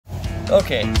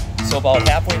Okay, so about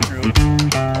halfway through,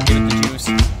 I'll give it the juice,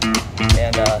 and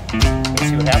we'll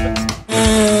see what happens.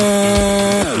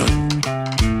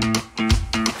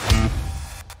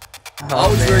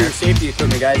 Always wear your safety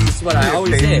equipment, guys. This is what I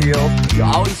always say. You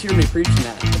always hear me preaching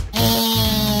that.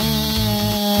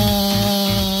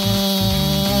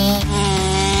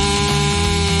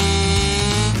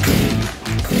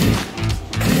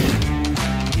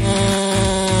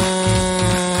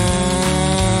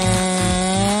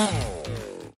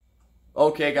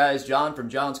 Okay guys, John from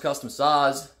John's Custom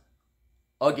Saws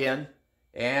again,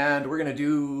 and we're gonna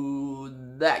do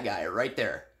that guy right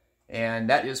there, and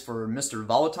that is for Mr.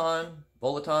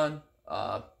 Volaton.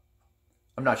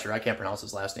 I'm not sure, I can't pronounce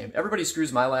his last name. Everybody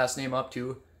screws my last name up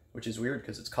too, which is weird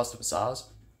because it's Custom Saws,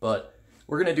 but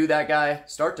we're gonna do that guy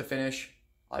start to finish.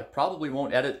 I probably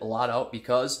won't edit a lot out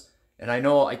because, and I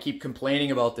know I keep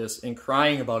complaining about this and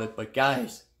crying about it, but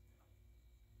guys,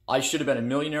 I should have been a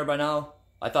millionaire by now.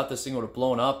 I thought this thing would have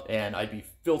blown up and I'd be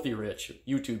filthy rich,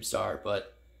 YouTube star,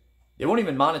 but they won't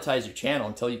even monetize your channel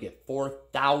until you get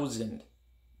 4,000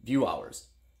 view hours.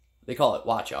 They call it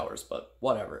watch hours, but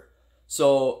whatever.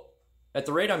 So at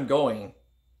the rate I'm going,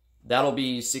 that'll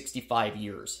be 65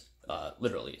 years,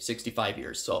 literally 65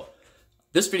 years. So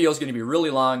this video is going to be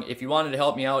really long. If you wanted to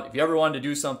help me out, if you ever wanted to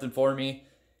do something for me,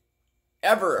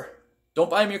 don't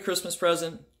buy me a Christmas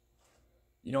present.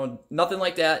 You know, nothing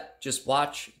like that. Just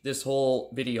watch this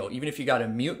whole video. Even if you got to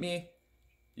mute me,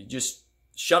 you just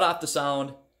shut off the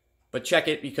sound, but check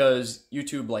it because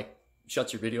YouTube like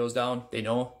shuts your videos down. They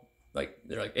know, like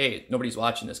they're like, hey, nobody's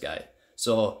watching this guy.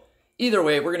 So either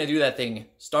way, we're going to do that thing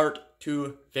start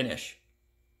to finish.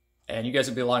 And you guys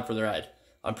will be along for the ride.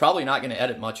 I'm probably not going to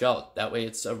edit much out. That way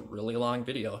it's a really long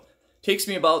video. Takes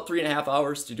me about 3.5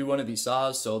 hours to do one of these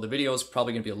saws. So the video is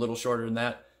probably going to be a little shorter than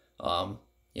that.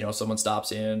 You know, someone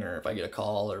stops in or if I get a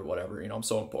call or whatever, you know, I'm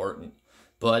so important.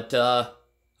 But I'd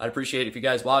appreciate it if you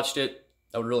guys watched it.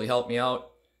 That would really help me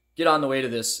out. Get on the way to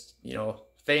this, you know,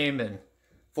 fame and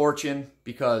fortune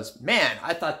because, man,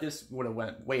 I thought this would have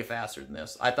went way faster than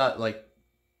this. I thought, like,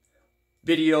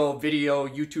 video,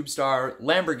 YouTube star,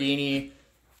 Lamborghini,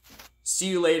 see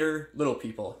you later, little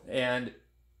people. And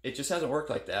it just hasn't worked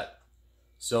like that.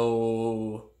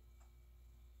 So,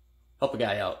 help a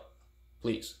guy out,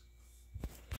 please.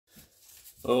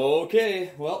 Okay,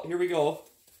 well, here we go.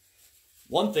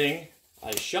 One thing,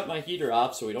 I shut my heater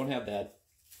off so we don't have that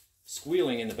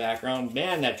squealing in the background.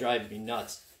 Man, that drives me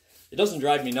nuts. It doesn't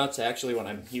drive me nuts actually when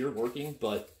I'm here working,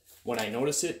 but when I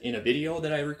notice it in a video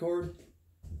that I record,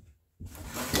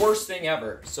 worst thing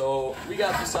ever. So we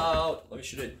got this out. Let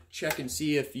me check and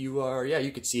see if you are, yeah,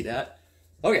 you could see that.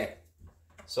 Okay,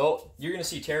 so you're gonna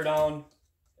see tear down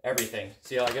everything.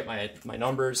 See how I get my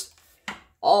numbers?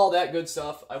 All that good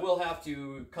stuff. I will have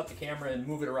to cut the camera and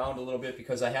move it around a little bit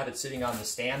because I have it sitting on the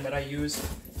stand that I use.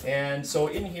 And so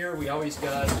in here we always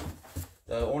got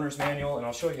the owner's manual, and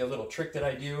I'll show you a little trick that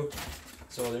I do.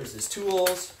 So there's his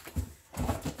tools.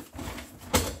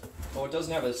 Oh, it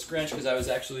doesn't have a scrunch because I'm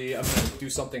going to do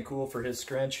something cool for his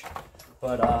scrunch.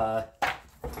 But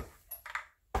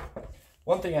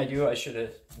one thing I do, I should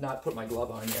have not put my glove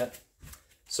on yet.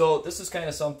 So this is kind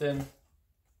of something,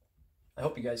 I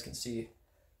hope you guys can see.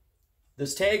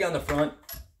 This tag on the front,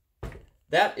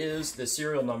 that is the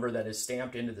serial number that is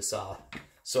stamped into the saw.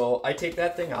 So I take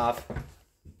that thing off.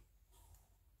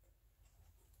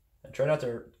 I try not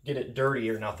to get it dirty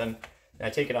or nothing. And I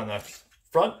take it on the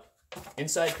front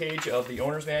inside page of the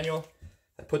owner's manual.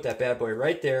 I put that bad boy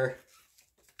right there.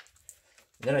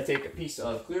 And then I take a piece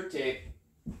of clear tape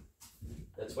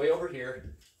that's way over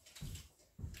here.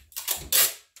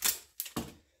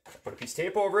 I put a piece of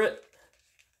tape over it.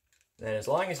 And as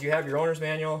long as you have your owner's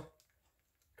manual,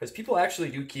 because people actually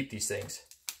do keep these things.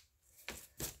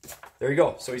 There you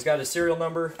go. So he's got his serial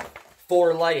number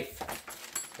for life.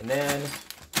 And then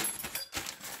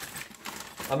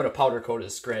I'm going to powder coat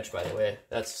his scrunch, by the way.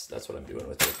 That's what I'm doing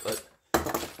with it, but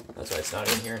that's why it's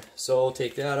not in here. So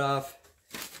take that off.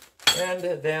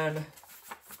 And then,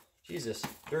 Jesus,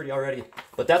 dirty already.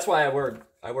 But that's why I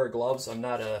wear gloves. I'm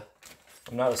not a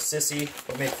sissy.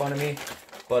 Don't make fun of me.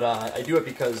 But I do it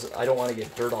because I don't want to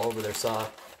get dirt all over their saw.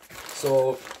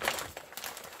 So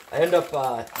I end up,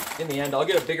 in the end, I'll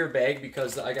get a bigger bag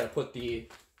because I got to put the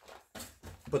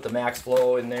max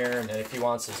flow in there. And then if he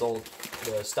wants the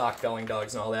stock belling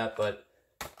dogs and all that. But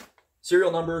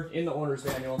serial number in the owner's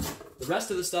manual. The rest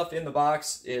of the stuff in the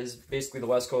box is basically the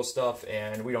West Coast stuff.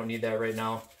 And we don't need that right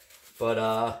now.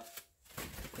 But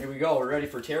here we go. We're ready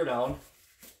for teardown.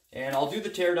 And I'll do the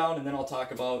teardown and then I'll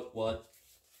talk about what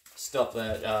stuff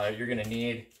that you're going to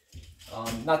need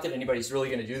Not that anybody's really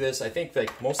going to do this. I think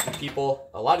like most of the people,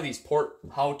 a lot of these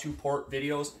how-to port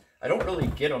videos, I don't really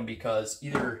get them because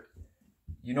either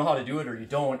you know how to do it or you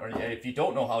don't, or if you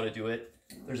don't know how to do it,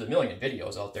 there's a million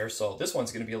videos out there. So this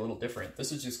one's going to be a little different.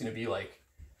 This is just going to be like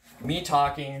me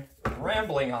talking,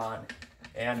 rambling on,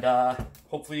 and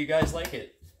hopefully you guys like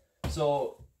it.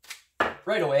 So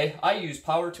right away, I use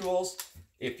power tools.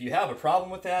 If you have a problem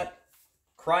with that,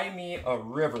 cry me a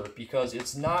river, because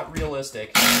it's not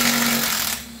realistic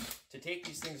to take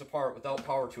these things apart without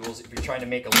power tools if you're trying to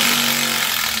make a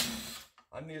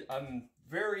living. I'm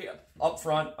very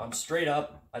upfront, I'm straight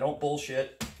up, I don't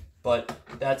bullshit, but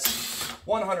that's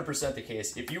 100% the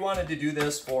case. If you wanted to do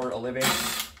this for a living,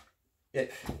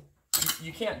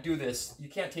 you can't do this. You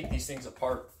can't take these things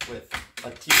apart with a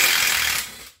tear.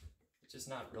 It's just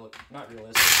not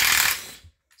realistic.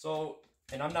 So,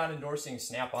 and I'm not endorsing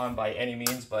Snap-on by any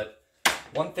means, but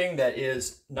one thing that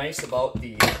is nice about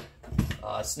the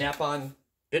Snap-on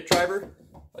bit driver,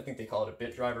 I think they call it a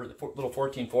bit driver, the little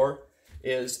 14.4,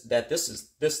 is that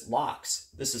this locks.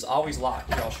 This is always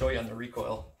locked. Here, I'll show you on the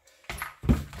recoil.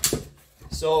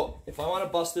 So if I want to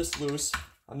bust this loose,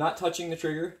 I'm not touching the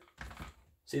trigger.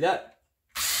 See that?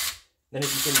 Then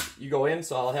if you go in,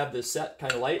 so I'll have this set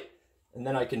kind of light, and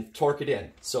then I can torque it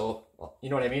in. So you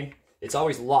know what I mean? It's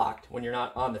always locked when you're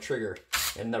not on the trigger,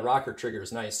 and the rocker trigger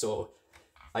is nice. So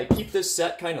I keep this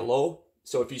set kind of low.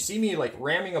 So if you see me like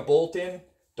ramming a bolt in,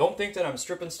 don't think that I'm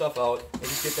stripping stuff out. I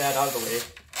just get that out of the way.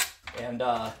 And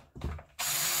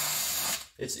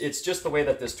it's just the way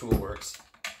that this tool works.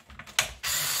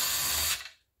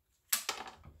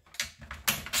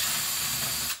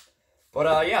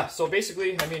 But yeah, so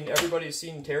basically, I mean, everybody's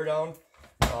seen teardown.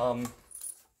 I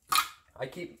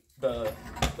keep the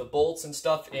bolts and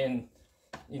stuff in,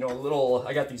 you know,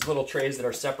 I got these little trays that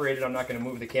are separated. I'm not going to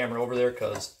move the camera over there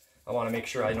because I want to make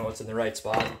sure I know it's in the right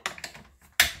spot.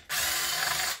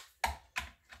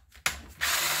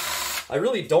 I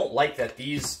really don't like that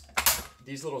these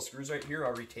little screws right here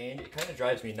are retained. It kind of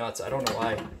drives me nuts. I don't know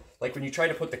why. Like when you try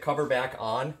to put the cover back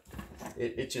on,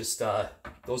 it just,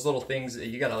 those little things,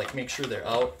 you gotta like make sure they're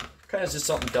out. Kind of just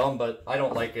something dumb, but I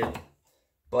don't like it.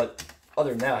 But other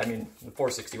than that, I mean, the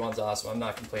 461's awesome. I'm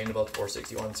not complaining about the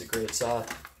 461. It's a great saw.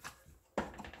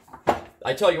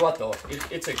 I tell you what though,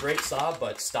 it's a great saw,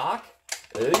 but stock,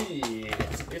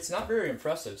 it's not very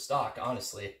impressive stock,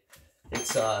 honestly.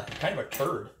 It's kind of a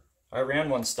turd. I ran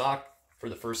one stock for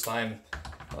the first time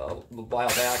a while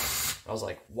back. I was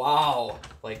like, wow,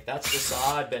 like that's the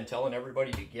saw I've been telling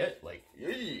everybody to get. Like,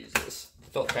 Jesus,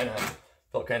 felt kind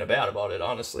of bad about it,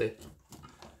 honestly.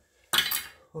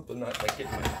 Hope I'm not like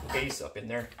getting my base up in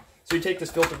there. So you take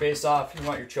this filter base off. You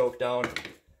want your choke down.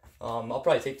 I'll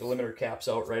probably take the limiter caps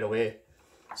out right away.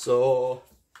 So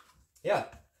yeah,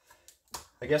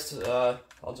 I guess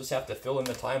I'll just have to fill in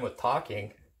the time with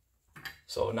talking.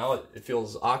 So now it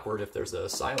feels awkward if there's a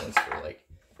silence for like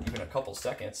even a couple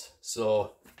seconds.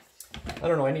 So I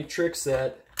don't know, any tricks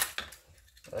that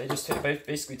I just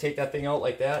basically take that thing out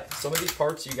like that. Some of these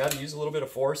parts you got to use a little bit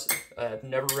of force. I've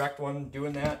never wrecked one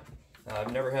doing that.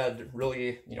 I've never had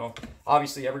really, you know,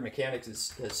 obviously every mechanic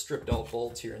has stripped out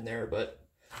bolts here and there, but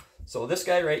so this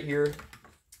guy right here,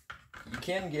 you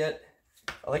can get,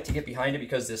 I like to get behind it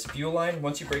because this fuel line,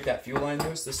 once you break that fuel line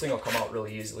loose, this thing will come out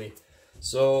really easily.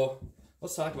 So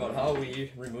let's talk about how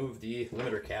we remove the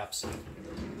limiter caps.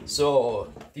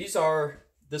 So these are,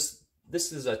 this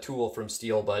is a tool from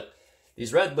Stihl, but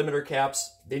these red limiter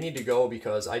caps, they need to go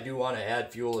because I do want to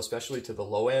add fuel, especially to the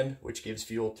low end, which gives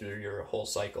fuel through your whole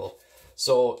cycle.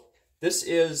 So this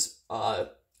is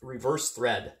reverse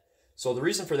thread. So the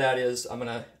reason for that is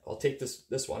I'll take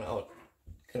this one out.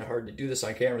 Kind of hard to do this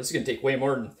on camera. This is going to take way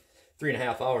more than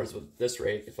 3.5 hours with this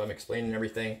rate if I'm explaining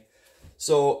everything.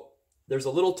 So there's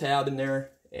a little tab in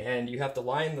there, and you have to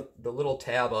line the little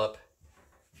tab up.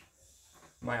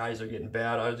 My eyes are getting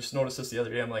bad. I just noticed this the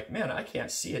other day. I'm like, man, I can't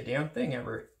see a damn thing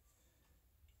ever.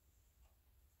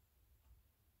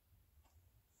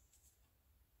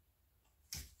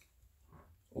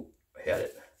 Oh, I had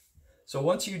it. So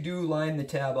once you do line the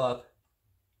tab up,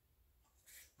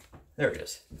 there it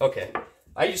is. Okay.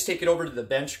 I just take it over to the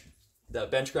bench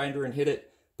grinder and hit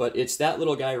it, but it's that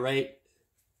little guy right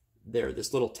there,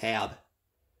 this little tab.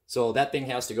 So that thing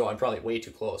has to go. I'm probably way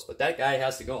too close, but that guy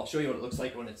has to go. I'll show you what it looks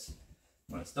like when it's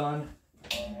done.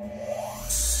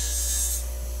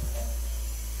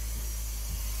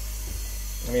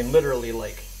 I mean, literally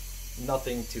like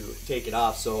nothing to take it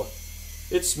off. So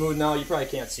it's smooth now. You probably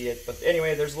can't see it, but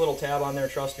anyway, there's a little tab on there,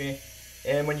 trust me.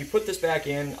 And when you put this back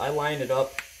in, I line it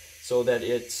up so that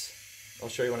I'll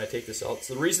show you when I take this out.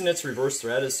 So the reason it's reverse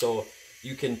thread is so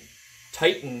you can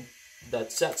tighten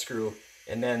that set screw,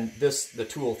 and then the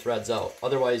tool threads out.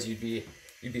 Otherwise you'd be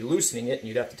loosening it and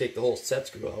you'd have to take the whole set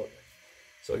screw out.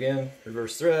 So again,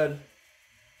 reverse thread.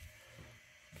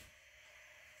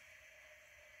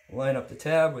 Line up the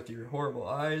tab with your horrible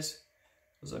eyes,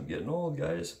 because I'm getting old,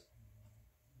 guys.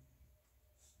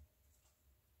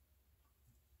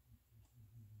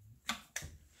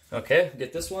 Okay,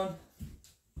 get this one.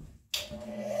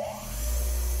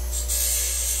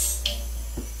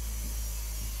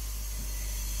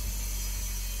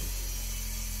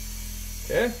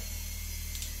 Okay,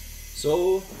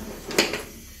 so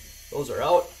those are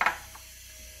out.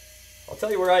 I'll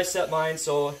tell you where I set mine.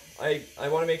 So I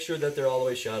want to make sure that they're all the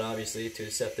way shut, obviously, to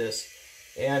set this.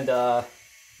 And I'm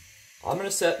going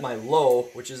to set my low,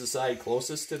 which is the side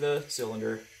closest to the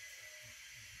cylinder,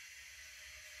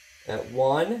 at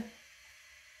 1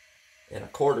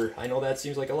 1/4. I know that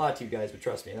seems like a lot to you guys, but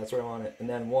trust me, that's where I want it. And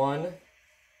then 1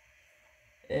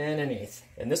 1/8.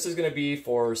 And this is going to be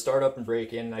for startup and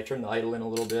break in. I turn the idle in a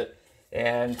little bit,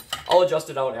 and I'll adjust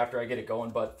it out after I get it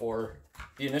going. But for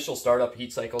the initial startup,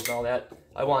 heat cycles and all that,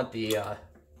 I want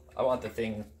the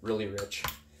thing really rich.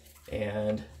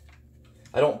 And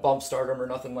I don't bump start them or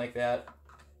nothing like that.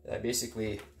 I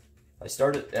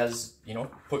start it as, you know,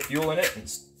 put fuel in it and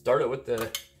start it with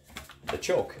the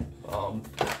choke.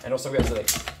 I know some guys are like,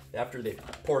 after they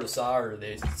pour the saw or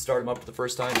they start them up the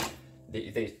first time,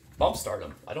 they bump start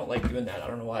them. I don't like doing that. I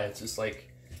don't know why. It's just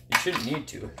like, you shouldn't need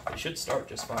to. They should start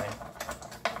just fine.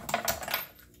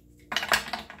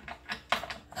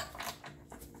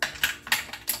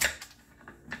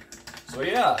 So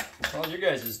yeah, how's your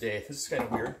guys' day? This is kind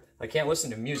of weird. I can't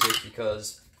listen to music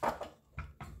because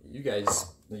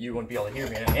you wouldn't be able to hear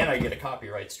me, and I get a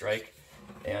copyright strike,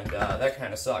 and that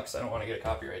kind of sucks. I don't want to get a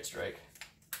copyright strike.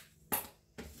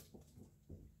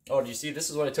 Oh, do you see? This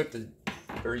is what I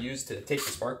used to take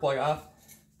the spark plug off.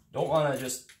 Don't want to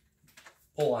just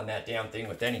pull on that damn thing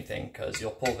with anything, because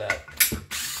you'll pull the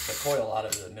coil out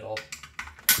of the middle.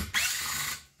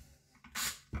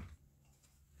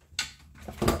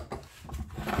 So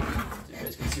you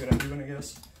guys can see what I'm doing, I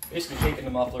guess. Basically taking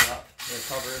the muffler off the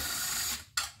cover.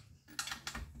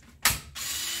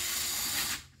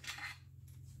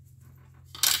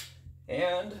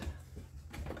 And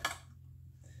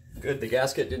good, the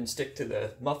gasket didn't stick to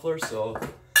the muffler, so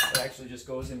it actually just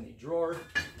goes in the drawer.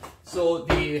 So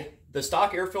the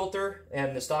stock air filter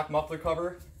and the stock muffler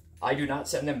cover, I do not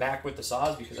send them back with the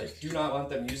saws, because I do not want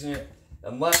them using it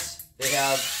unless they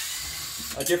have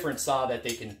a different saw that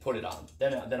they can put it on.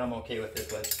 Then I'm okay with it,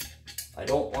 but I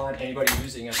don't want anybody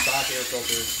using a stock air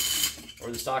filter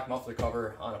or the stock muffler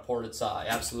cover on a ported saw.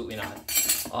 Absolutely not.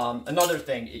 Another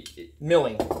thing,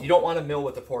 milling. You don't want to mill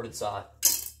with a ported saw.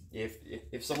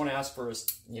 If someone asks for us,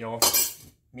 you know,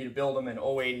 me to build them in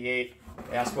 088,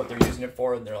 ask what they're using it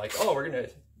for, and they're like, oh, we're gonna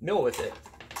mill with it.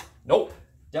 Nope,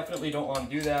 definitely don't want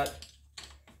to do that.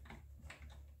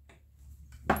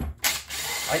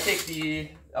 I take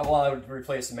well, I would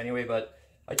replace them anyway, but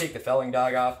I take the felling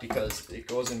dog off because it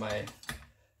goes in my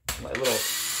little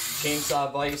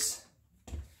chainsaw vise,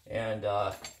 and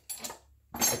I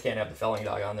can't have the felling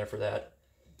dog on there for that.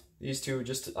 These two,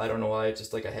 just, I don't know why, it's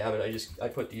just like a habit. I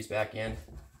put these back in.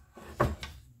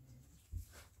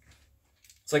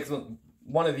 It's like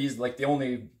one of these, like the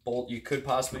only bolt you could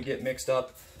possibly get mixed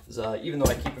up is, even though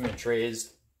I keep them in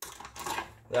trays,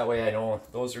 that way I know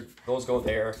those go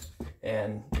there,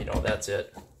 and you know, that's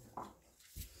it.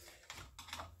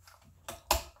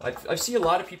 I see a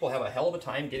lot of people have a hell of a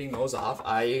time getting those off.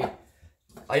 I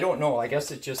don't know, I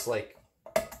guess it's just like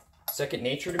second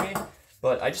nature to me,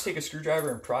 but I just take a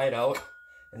screwdriver and pry it out,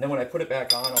 and then when I put it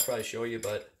back on, I'll probably show you,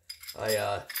 but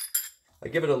I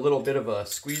give it a little bit of a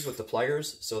squeeze with the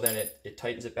pliers, so then it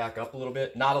tightens it back up a little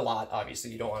bit. Not a lot,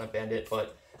 obviously, you don't want to bend it,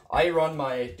 but I run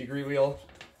my degree wheel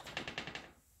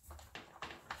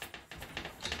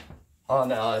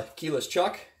on a keyless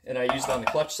chuck, and I use it on the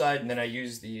clutch side, and then I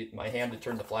use my hand to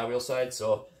turn the flywheel side,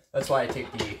 so that's why I take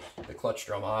the clutch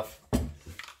drum off.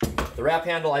 The wrap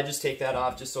handle, I just take that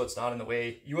off just so it's not in the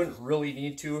way. You wouldn't really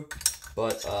need to,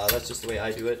 but that's just the way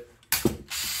I do it.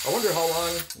 I wonder how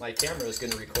long my camera is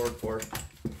going to record for.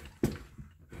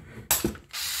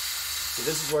 So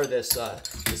this is where this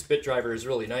bit driver is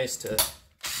really nice to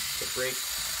break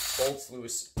bolts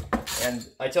loose. And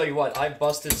I tell you what, I've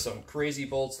busted some crazy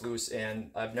bolts loose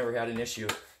and I've never had an issue.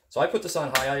 So I put this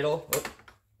on high idle,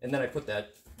 and then I put the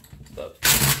plug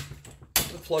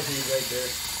lead right there.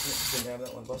 Didn't have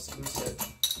that one busted loose yet.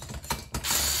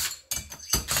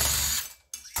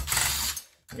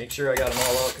 Make sure I got them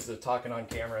all out, because the talking on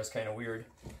camera is kind of weird.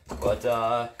 But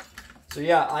so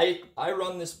yeah, I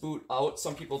run this boot out.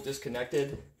 Some people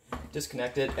disconnected,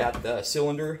 disconnect it at the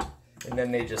cylinder, and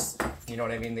then they just, you know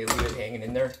what I mean, they leave it hanging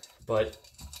in there. But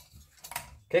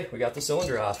okay, we got the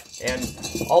cylinder off, and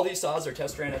all these saws are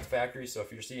test ran at the factory, so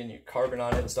if you're seeing your carbon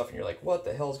on it and stuff and you're like, what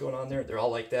the hell is going on there, they're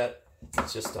all like that.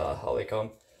 It's just how they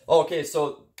come. Oh, okay,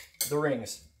 so the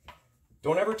rings.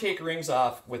 Don't ever take rings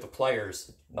off with the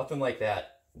pliers, nothing like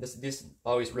that. This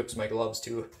always rips my gloves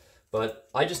too, but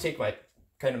I just take my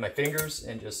my fingers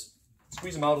and just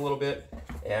squeeze them out a little bit,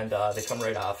 and they come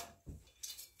right off.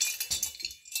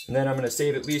 And then I'm going to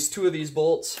save at least 2 of these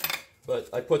bolts, but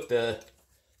I put the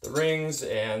rings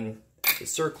and the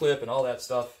circlip and all that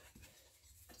stuff.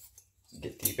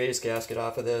 Get the base gasket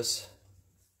off of this.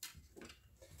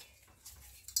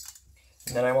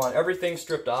 And then I want everything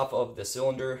stripped off of the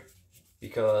cylinder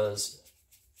because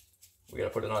we got to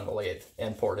put it on the lathe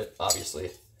and port it,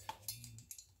 obviously.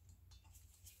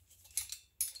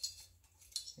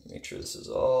 Make sure this is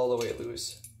all the way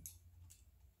loose.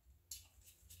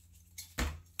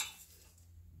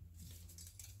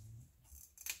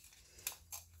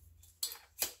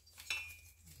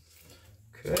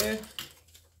 Okay. There's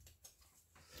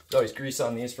always grease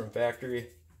on these from factory.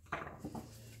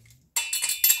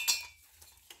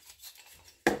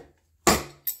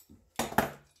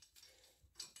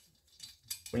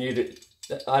 When you do,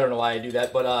 I don't know why I do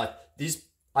that, but these,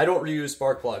 I don't reuse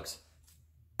spark plugs.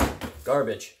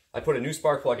 Garbage. I put a new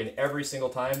spark plug in every single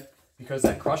time because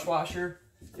that crush washer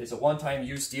is a one-time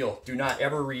use deal. Do not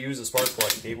ever reuse a spark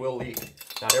plug. They will leak.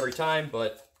 Not every time,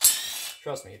 but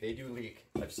trust me, they do leak.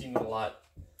 I've seen it a lot.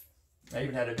 I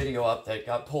even had a video up that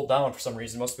got pulled down for some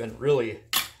reason. Must have been really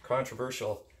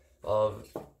controversial, of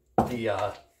the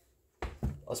a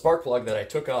spark plug that I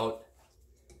took out,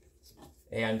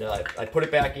 and I put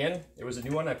it back in. It was a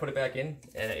new one. I put it back in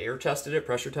and I air tested it,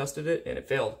 pressure tested it, and it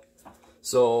failed.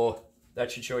 So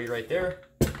that should show you right there.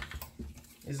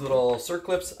 These little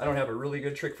circlips, I don't have a really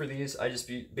good trick for these. I just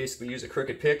basically use a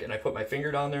crooked pick and I put my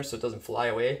finger down there so it doesn't fly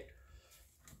away.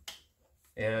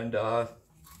 And there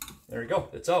we go,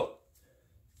 it's out.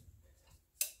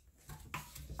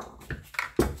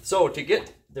 So to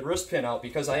get the wrist pin out,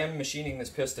 because I am machining this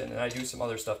piston and I do some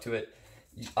other stuff to it,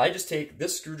 I just take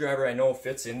this screwdriver. I know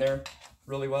fits in there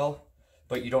really well,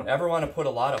 but you don't ever want to put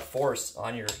a lot of force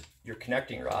on your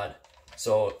connecting rod.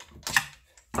 So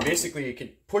basically you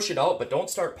can push it out, but don't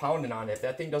start pounding on it. If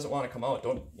that thing doesn't want to come out,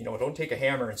 don't take a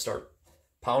hammer and start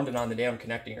pounding on the damn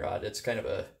connecting rod. It's kind of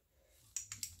a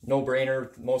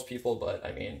no-brainer for most people, but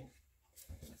I mean,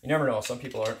 you never know. Some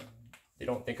people aren't, they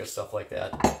don't think of stuff like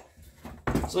that.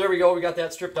 So there we go, we got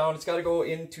that stripped down. It's got to go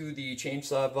into the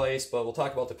chainsaw vise, but we'll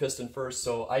talk about the piston first.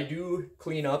 So I do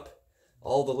clean up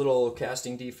all the little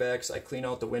casting defects. I clean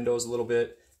out the windows a little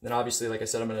bit. And then obviously, like I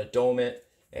said, I'm going to dome it.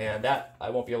 And that, I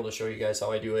won't be able to show you guys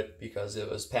how I do it because it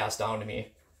was passed down to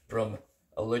me from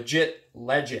a legit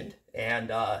legend.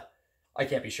 And I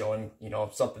can't be showing,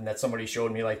 something that somebody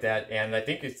showed me like that. And I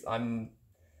think I'm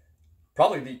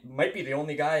probably might be the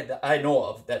only guy that I know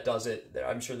of that does it.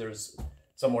 I'm sure there's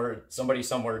somebody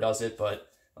somewhere does it,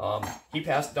 but he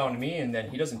passed it down to me, and then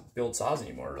he doesn't build saws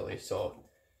anymore, really. So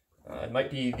it might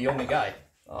be the only guy.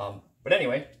 But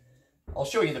anyway, I'll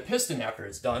show you the piston after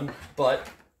it's done, but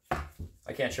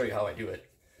I can't show you how I do it.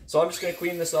 So I'm just going to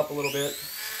clean this up a little bit.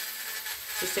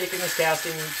 Just taking this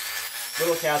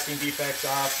little casting defects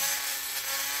off.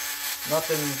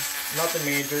 Nothing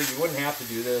major. You wouldn't have to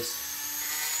do this.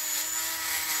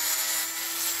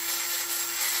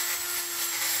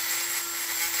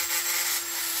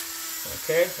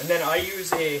 Okay, and then I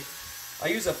use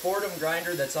a Fordham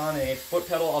grinder that's on a foot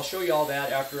pedal. I'll show you all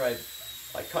that after I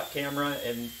cut camera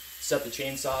and set the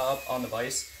chainsaw up on the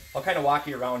vise. I'll kind of walk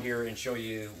you around here and show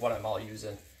you what I'm all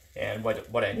using and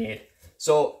what I need.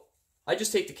 So I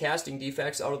just take the casting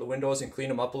defects out of the windows and clean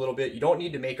them up a little bit. You don't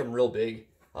need to make them real big.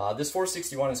 This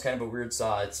 461 is kind of a weird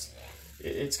saw.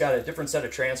 It's got a different set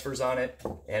of transfers on it,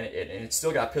 and it's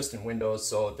still got piston windows,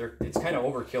 so it's kind of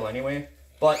overkill anyway.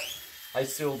 But I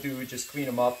still do just clean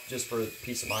them up just for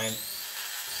peace of mind.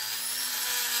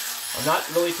 I'm not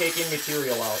really taking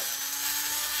material out.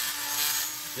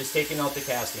 Just taking out the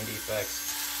casting defects.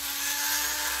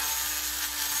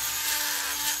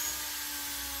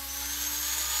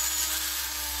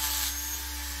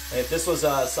 And if this was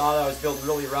a saw that I was building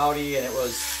really rowdy and it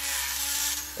was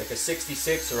like a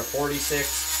 66 or a 46,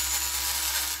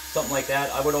 something like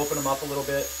that, I would open them up a little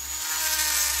bit.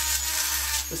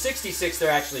 The 66,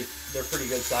 they're pretty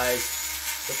good size.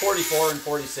 The 44 and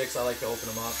 46, I like to open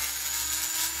them up.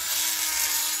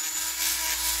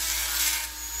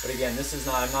 But again,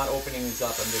 I'm not opening these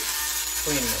up, I'm just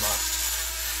cleaning them up.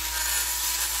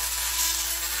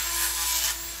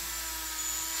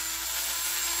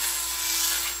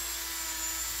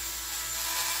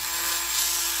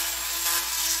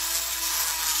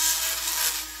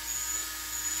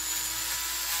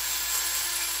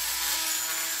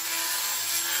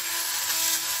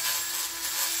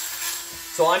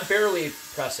 So I'm barely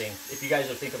pressing. If you guys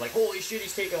are thinking like, holy shit,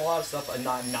 he's taking a lot of stuff, I'm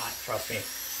not, trust me.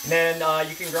 And then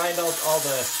you can grind out all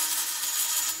the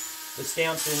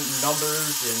stamps and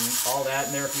numbers and all that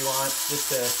in there if you want,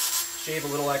 just to shave a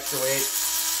little extra weight.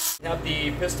 Have the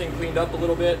piston cleaned up a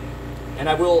little bit, and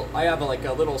I have like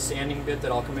a little sanding bit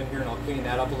that I'll come in here and I'll clean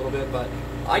that up a little bit, but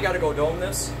I gotta go dome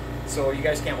this, so you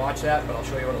guys can't watch that, but I'll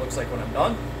show you what it looks like when I'm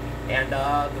done, and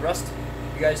the rest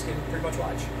you guys can pretty much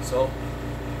watch. So,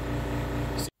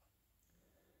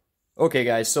 okay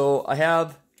guys, so I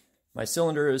have my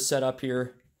cylinder is set up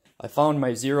here. I found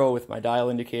my 0 with my dial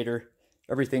indicator.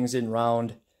 Everything's in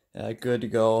round, good to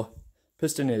go.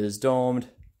 Piston is domed,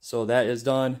 so that is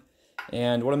done.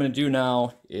 And what I'm going to do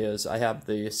now is I have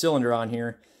the cylinder on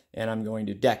here, and I'm going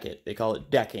to deck it. They call it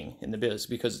decking in the biz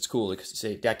because it's cool to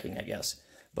say decking, I guess.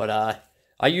 But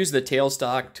I use the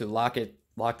tailstock to lock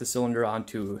the cylinder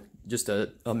onto just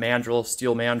a mandrel,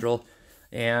 steel mandrel,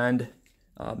 and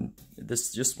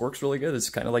this just works really good. It's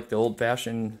kind of like the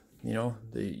old-fashioned, you know,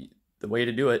 the way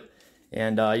to do it.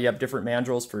 And you have different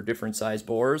mandrels for different size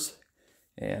bores.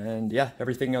 And yeah,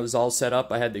 everything was all set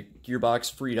up. I had the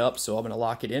gearbox freed up, so I'm going to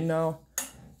lock it in now.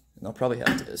 And I'll probably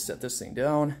have to set this thing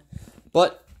down.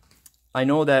 But I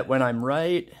know that when I'm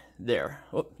right there,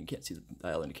 oh, you can't see the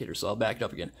dial indicator, so I'll back it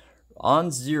up again.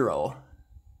 On 0,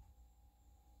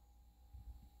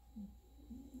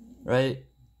 right?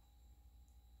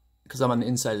 Because I'm on the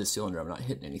inside of the cylinder, I'm not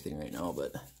hitting anything right now,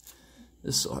 but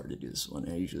this is so hard to do this one.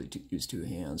 I usually use 2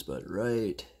 hands, but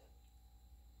right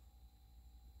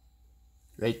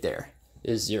there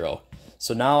is 0.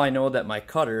 So now I know that my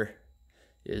cutter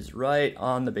is right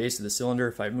on the base of the cylinder.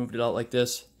 If I moved it out like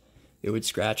this, it would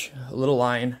scratch a little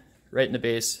line right in the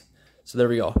base. So there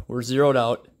we go. We're zeroed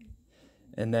out.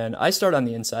 And then I start on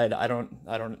the inside. I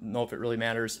don't know if it really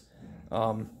matters,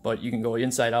 but you can go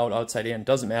inside out, outside in. It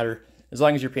doesn't matter as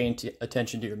long as you're paying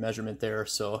attention to your measurement there.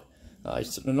 So I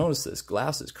just noticed this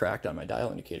glass is cracked on my dial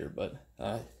indicator, but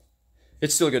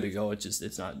it's still good to go.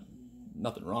 It's not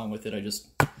nothing wrong with it.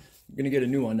 I'm gonna get a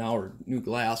new one now, or new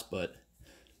glass. But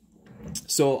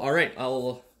so all right,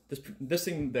 this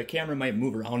thing, the camera might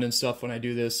move around and stuff when I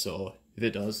do this, so if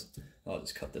it does, I'll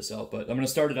just cut this out. But I'm gonna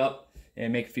start it up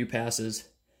and make a few passes,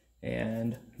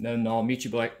 and then I'll meet you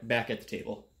back at the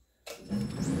table.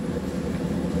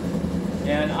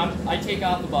 And I take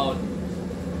off about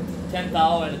 10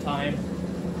 thou at a time,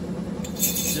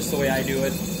 just the way I do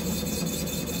it.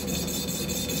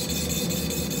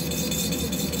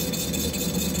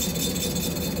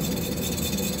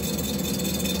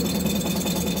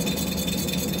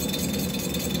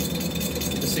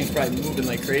 This thing's probably moving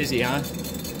like crazy, huh?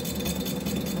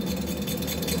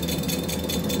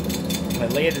 My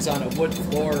lathe is on a wood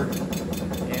floor,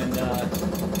 and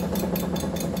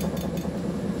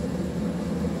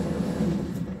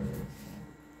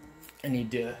I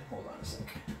need to, hold on a sec.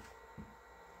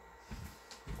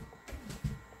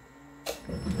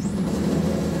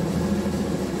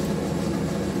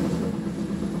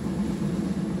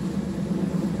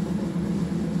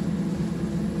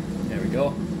 There we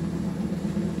go.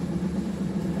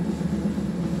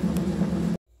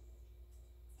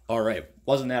 All right,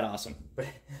 wasn't that awesome?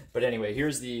 But anyway,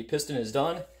 here's the piston is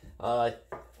done. I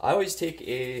always take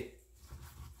a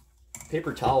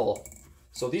paper towel.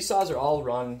 So these saws are all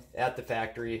run at the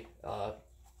factory.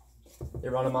 They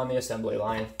run them on the assembly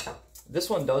line. This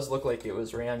one does look like it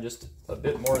was ran just a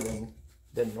bit more than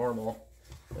normal,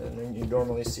 than you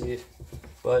normally see.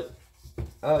 But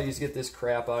I always get this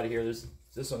crap out of here. This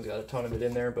one's got a ton of it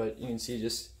in there, but you can see,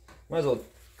 just might as well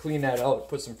clean that out.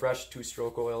 Put some fresh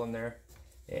 2-stroke oil in there,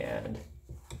 and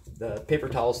the paper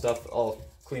towel stuff, I'll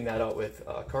clean that out with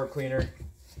carb cleaner.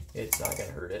 It's not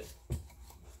gonna hurt it.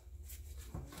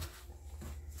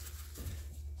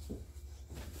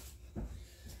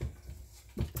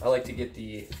 I like to get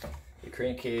the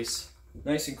crankcase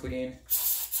nice and clean.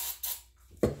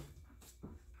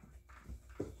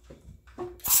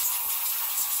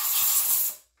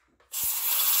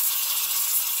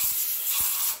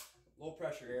 Low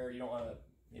pressure air, you don't want to,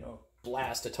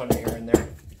 blast a ton of air in there.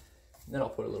 And then I'll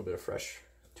put a little bit of fresh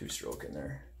 2-stroke in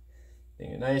there.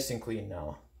 Getting it nice and clean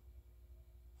now.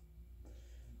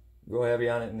 Go heavy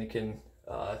on it, and it can,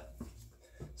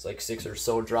 it's like 6 or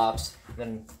so drops.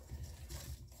 Then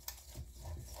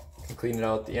clean it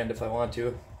out at the end if I want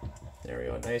to. There we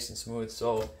go, nice and smooth.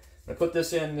 So I'm gonna put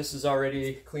this in. This is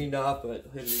already cleaned up, but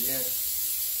hit it again.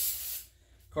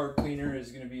 Carb cleaner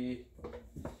is gonna be a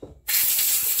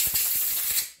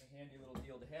handy little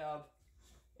deal to have.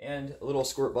 And a little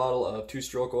squirt bottle of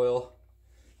 2-stroke oil.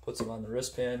 Puts them on the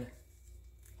wrist pin.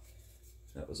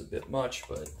 That was a bit much,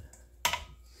 but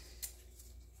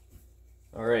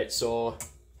All right, so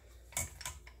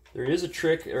there is a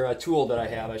trick, or a tool that I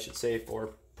have, I should say,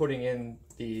 for putting in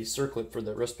the circlip for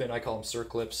the wrist pin. I call them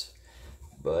circlips,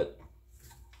 but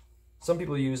some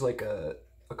people use like a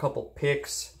couple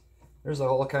picks. There's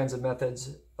all kinds of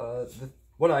methods.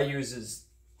 What I use is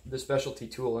the specialty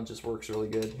tool and just works really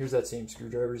good. Here's that same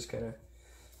screwdriver, just kind of,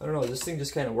 I don't know, this thing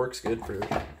just kind of works good for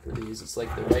these. It's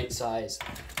like the right size.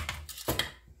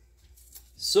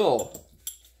 So,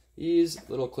 these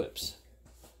little clips.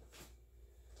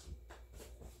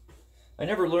 I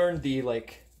never learned the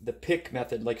pick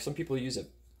method. Like some people use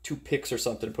 2 picks or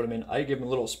something to put them in. I give them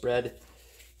a little spread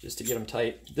just to get them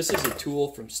tight. This is a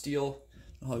tool from Stihl.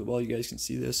 How well you guys can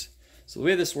see this. So the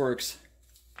way this works,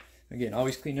 again,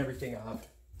 always clean everything off.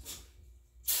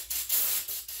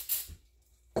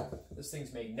 This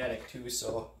thing's magnetic too,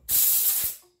 so.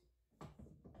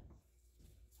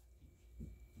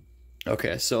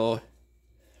 Okay, so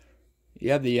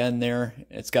you have the end there.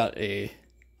 It's got a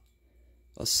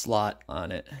slot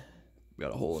on it.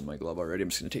 Got a hole in my glove already. I'm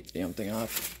just gonna take the damn thing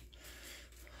off.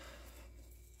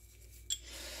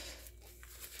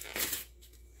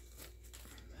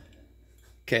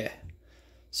 Okay,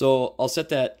 so I'll set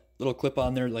that little clip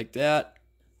on there like that,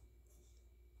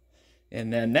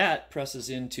 and then that presses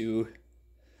into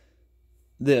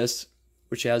this,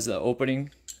 which has the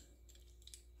opening.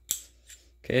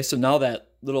 Okay, so now that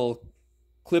little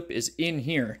clip is in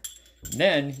here. And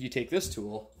then you take this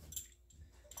tool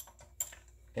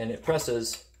and it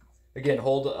presses, again,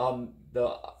 hold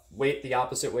the weight the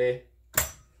opposite way,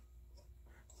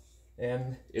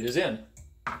 and it is in.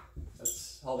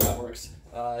 That's how that works.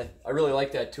 I really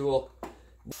like that tool.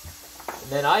 And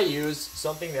then I use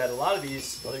something that a lot of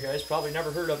these other guys probably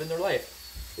never heard of in their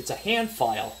life. It's a hand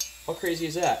file. How crazy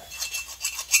is that?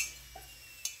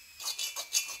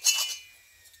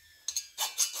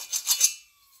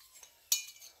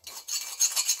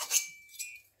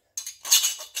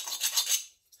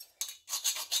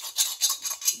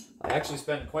 I actually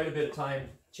spent quite a bit of time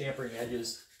chamfering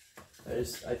edges.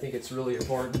 I think it's really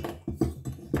important.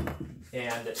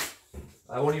 And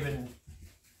I won't even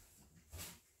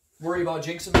worry about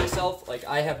jinxing myself. Like,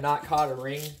 I have not caught a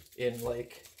ring in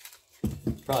like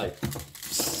probably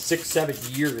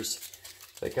 6-7 years.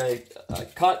 Like, I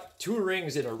caught 2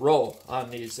 rings in a row on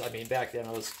these. I mean, back then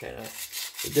I was kind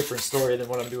of a different story than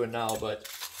what I'm doing now, but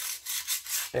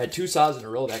I had 2 saws in a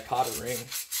row that caught a ring.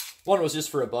 One was just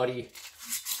for a buddy.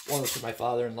 One was for my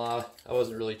father-in-law. I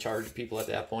wasn't really charging people at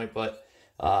that point, but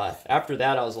after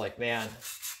that I was like, man,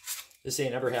 this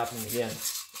ain't ever happening again.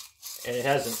 And it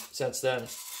hasn't since then.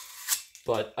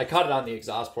 But I caught it on the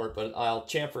exhaust port, but I'll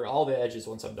chamfer all the edges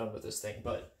once I'm done with this thing.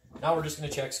 But now we're just going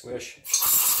to check squish.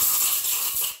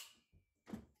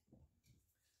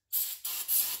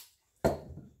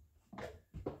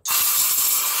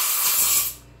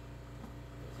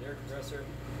 Air compressor.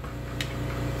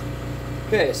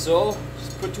 Okay, so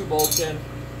just put 2 bolts in.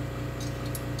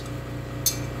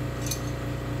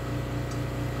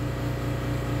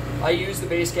 I use the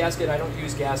base gasket. I don't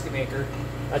use gasket maker.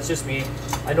 That's just me.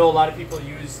 I know a lot of people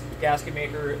use gasket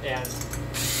maker, and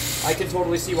I can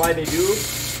totally see why they do,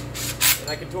 and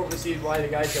I can totally see why the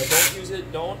guys that don't use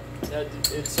it don't.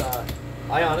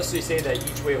 I honestly say that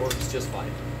each way works just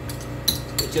fine.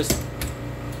 It just,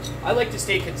 I like to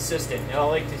stay consistent, and I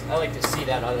like to see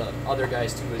that other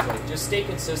guys too. Is like, just stay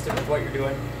consistent with what you're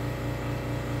doing.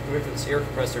 Wait for this air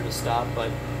compressor to stop. But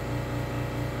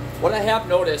what I have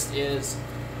noticed is,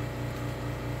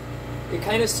 it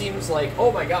kind of seems like,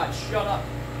 oh my God, shut up.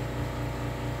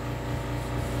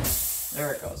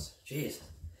 There it goes. Jeez.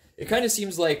 It kind of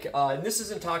seems like, and this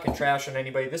isn't talking trash on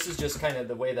anybody, this is just kind of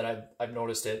the way that I've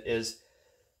noticed it, is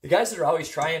the guys that are always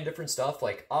trying different stuff,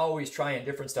 like always trying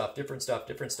different stuff,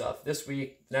 this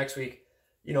week, next week,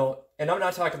 you know, and I'm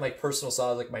not talking like personal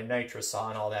saws, like my nitrous saw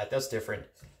and all that, that's different,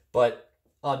 but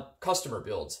on customer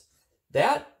builds,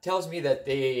 that tells me that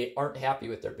they aren't happy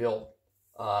with their build.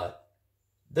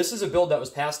 This is a build that was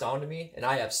passed down to me, and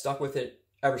I have stuck with it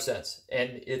ever since.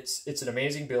 And it's an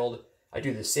amazing build. I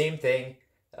do the same thing.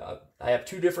 I have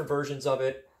 2 different versions of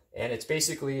it, and it's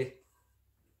basically,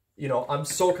 you know, I'm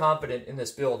so confident in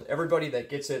this build. Everybody that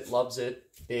gets it loves it.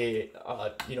 They,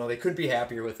 you know, they couldn't be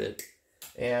happier with it.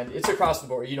 And it's across the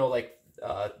board. You know, like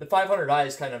the 500i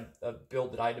is kind of a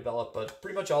build that I developed, but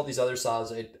pretty much all these other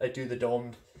saws, I do the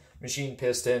domed machine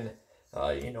piston,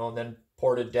 you know, and then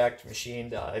ported, decked,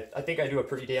 machined. I think I do a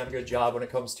pretty damn good job when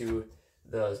it comes to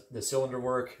the cylinder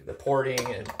work, the porting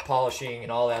and polishing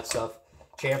and all that stuff,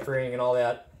 chamfering and all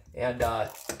that. And I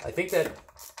think that,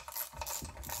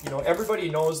 you know,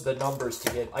 everybody knows the numbers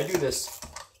to get. I do this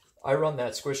I run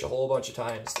that squish a whole bunch of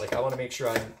times. Like, I want to make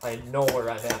sure I know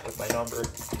where I'm at with my number,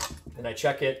 and I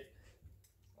check it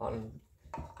on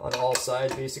all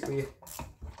sides basically.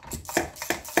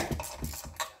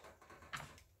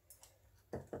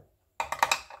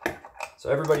 So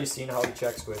everybody's seen how to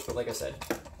check squish, but like I said,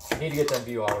 I need to get them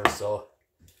view hours, so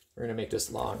we're gonna make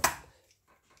this long.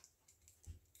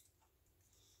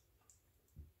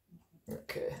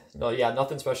 Okay, no, yeah,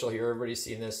 nothing special here. Everybody's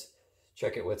seen this.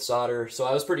 Check it with solder. So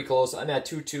I was pretty close. I'm at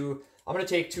 2.2. I'm gonna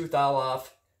take 2 thou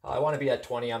off. I want to be at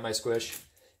 20 on my squish,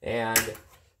 and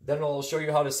then I'll show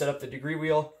you how to set up the degree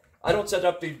wheel. I don't set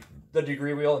up the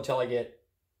degree wheel until I get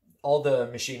all the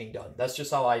machining done. That's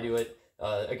just how I do it.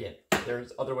 Again,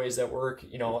 there's other ways that work.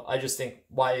 You know, I just think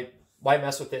why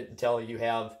mess with it until you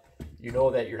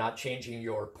know that you're not changing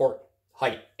your port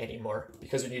height anymore,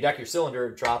 because when you deck your cylinder,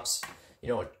 it drops, you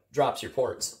know, it drops your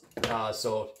ports.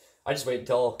 So I just wait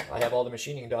until I have all the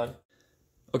machining done.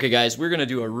 Okay guys, we're gonna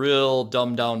do a real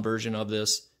dumbed down version of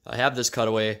this. I have this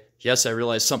cutaway. Yes, I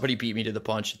realized somebody beat me to the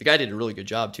punch. The guy did a really good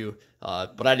job too,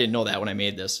 but I didn't know that when I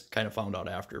made this. Kind of found out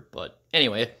after. But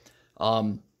anyway,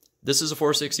 this is a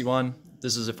 461.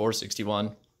 This is a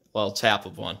 461. Well, it's half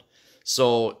of one.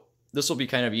 So this will be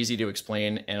kind of easy to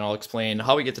explain, and I'll explain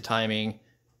how we get the timing,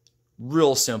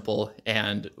 real simple,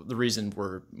 and the reason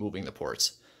we're moving the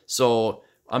ports. So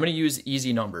I'm going to use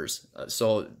easy numbers.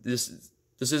 So this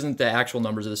isn't the actual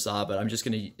numbers of the saw, but I'm just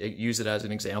going to use it as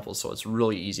an example so it's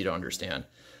really easy to understand.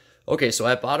 Okay, so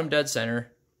at bottom dead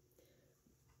center,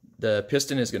 the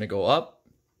piston is going to go up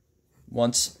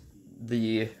once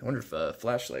I wonder if a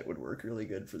flashlight would work really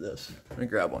good for this. Let me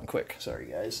grab one quick. Sorry,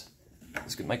 guys.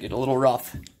 This might get a little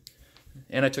rough.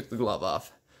 And I took the glove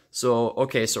off. So,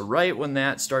 okay, so right when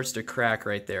that starts to crack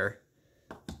right there,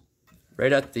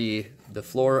 right at the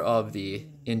floor of the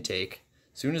intake,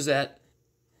 as soon as that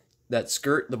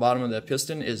skirt, the bottom of the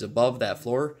piston, is above that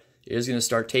floor, it is going to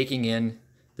start taking in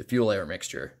the fuel air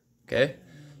mixture. Okay?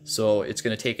 So it's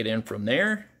going to take it in from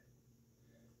there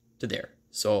to there.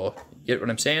 So, you get what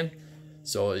I'm saying?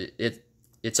 So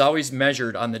it's always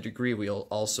measured on the degree wheel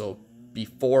also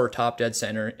before top dead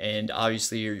center, and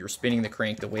obviously you're spinning the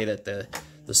crank the way that the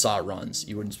saw runs.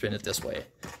 You wouldn't spin it this way.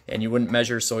 And you wouldn't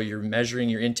measure, so you're measuring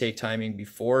your intake timing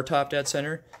before top dead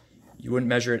center. You wouldn't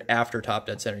measure it after top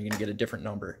dead center. You're going to get a different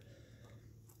number.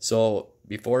 So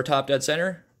before top dead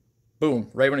center,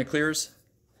 boom, right when it clears,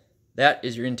 that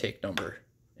is your intake number.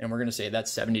 And we're going to say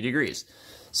that's 70 degrees.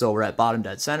 So we're at bottom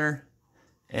dead center,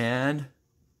 and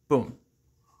boom.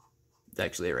 It's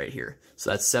actually right here. So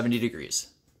that's 70 degrees.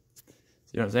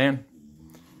 See what I'm saying?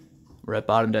 We're at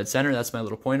bottom dead center. That's my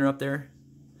little pointer up there.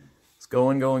 It's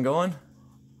going, going, going.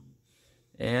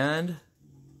 And,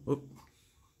 whoop.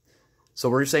 So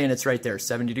we're saying it's right there,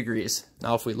 70 degrees.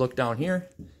 Now if we look down here,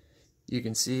 you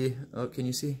can see, oh, can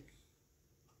you see?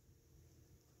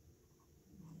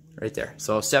 Right there.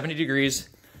 So 70 degrees,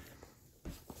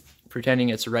 pretending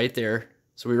it's right there.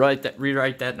 So we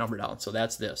rewrite that number down. So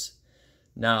that's this.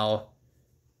 Now,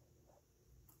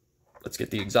 let's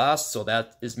get the exhaust. So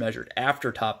that is measured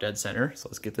after top dead center. So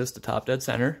let's get this to top dead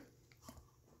center.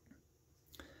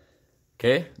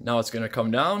 Okay, now it's going to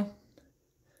come down.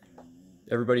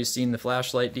 Everybody's seen the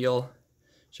flashlight deal.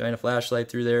 Shine a flashlight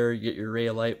through there, you get your ray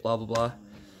of light, blah, blah, blah.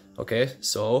 Okay,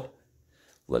 so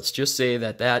let's just say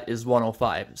that that is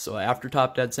 105. So after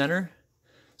top dead center.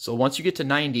 So once you get to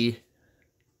 90,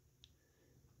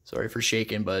 sorry for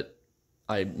shaking, but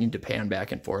I need to pan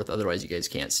back and forth, otherwise you guys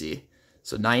can't see.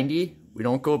 So 90, we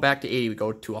don't go back to 80, we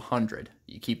go to 100.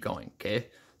 You keep going, okay?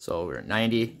 So we're at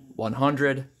 90,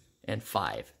 100, and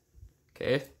 5.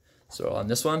 Okay, so on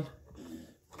this one,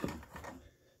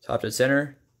 top dead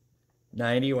center,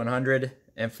 90, 100,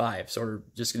 and 5. So we're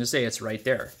just going to say it's right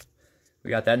there.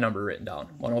 We got that number written down,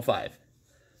 105.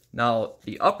 Now,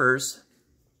 the uppers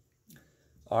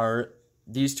are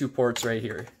these two ports right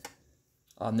here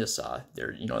on this saw.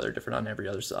 They're different on every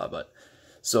other saw, but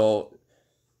so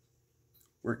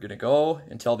we're going to go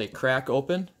until they crack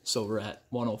open. So we're at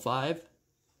 105.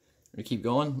 We're going to keep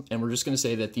going, and we're just going to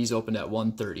say that these opened at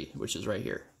 130, which is right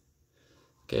here.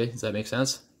 Okay, does that make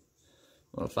sense?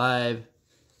 105,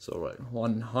 so what?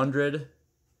 100,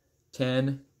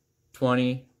 10,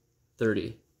 20,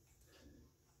 30.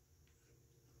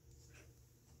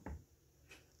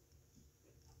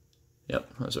 Yep,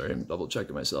 I'm sorry, I'm double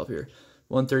checking myself here.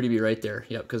 130 be right there.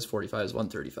 Yep, because 45 is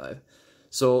 135.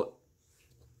 So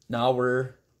now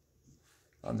we're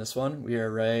on this one. We are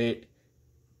right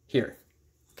here.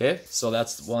 Okay, so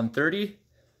that's 130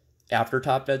 after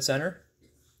top dead center.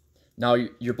 Now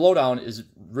your blowdown is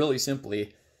really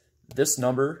simply this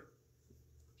number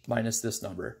minus this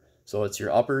number. So it's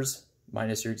your uppers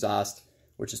minus your exhaust,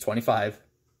 which is 25.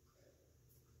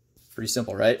 Pretty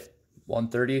simple, right?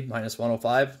 130 minus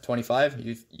 105, 25.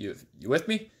 You with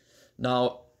me?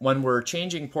 Now, when we're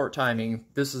changing port timing,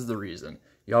 this is the reason.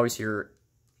 You always hear,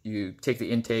 you take the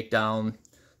intake down,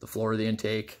 the floor of the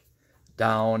intake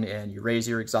down, and you raise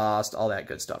your exhaust, all that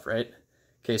good stuff, right?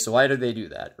 Okay, so why do they do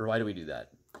that? Or why do we do that?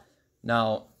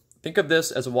 Now, think of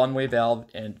this as a one-way valve,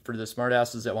 and for the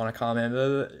smartasses that want to comment,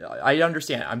 I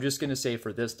understand. I'm just going to say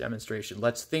for this demonstration,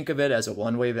 let's think of it as a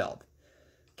one-way valve.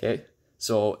 Okay,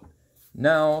 so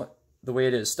now the way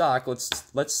it is stock,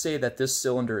 let's say that this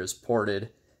cylinder is ported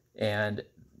and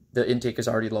the intake is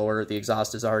already lower, the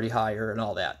exhaust is already higher, and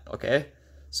all that. Okay,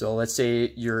 so let's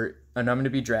say and I'm going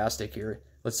to be drastic here.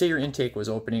 Let's say your intake was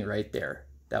opening right there.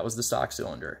 That was the stock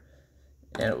cylinder,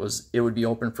 and it would be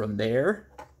open from there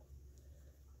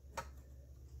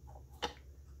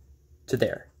to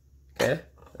there. Okay,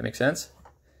 that makes sense?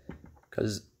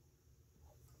 Because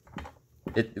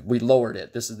we lowered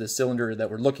it. This is the cylinder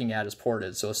that we're looking at is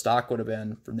ported, so stock would have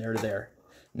been from there to there.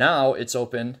 Now it's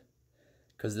open,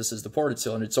 because this is the ported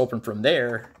cylinder, it's open from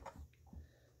there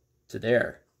to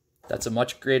there. That's a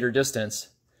much greater distance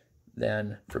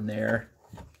than from there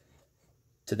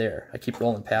to there. I keep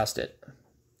rolling past it.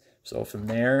 So from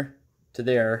there to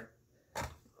there,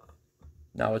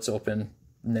 now it's open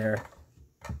from there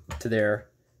to there,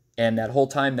 and that whole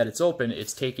time that it's open,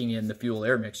 it's taking in the fuel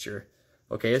air mixture.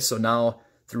 Okay, so now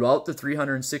throughout the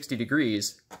 360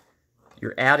 degrees,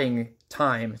 you're adding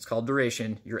time, it's called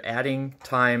duration, you're adding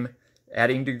time,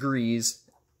 adding degrees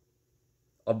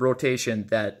of rotation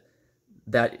that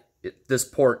this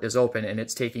port is open, and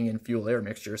it's taking in fuel air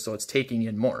mixture, so it's taking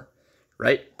in more,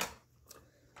 right?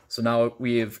 So now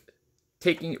we're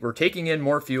taking in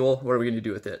more fuel. What are we going to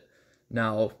do with it?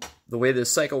 Now, the way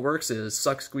this cycle works is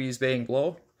suck, squeeze, bang,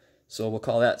 blow. So we'll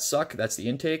call that suck. That's the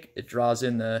intake. It draws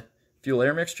in the fuel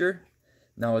air mixture.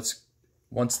 Now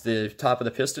once the top of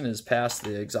the piston is past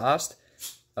the exhaust,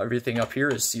 everything up here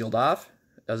is sealed off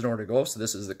as nowhere to go. So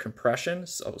this is the compression,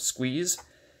 so squeeze.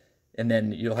 And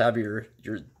then you'll have your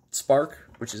spark,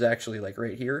 which is actually like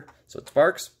right here. So it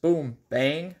sparks, boom,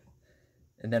 bang.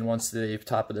 And then once the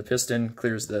top of the piston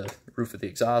clears the roof of the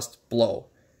exhaust, blow.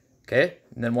 Okay,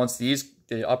 and then once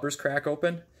the uppers crack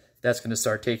open, that's going to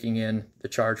start taking in the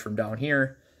charge from down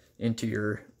here into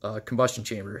your combustion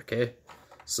chamber. Okay,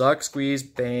 suck, squeeze,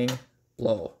 bang,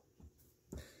 blow.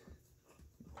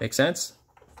 Make sense?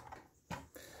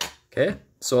 Okay,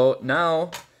 so now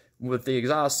with the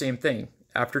exhaust, same thing.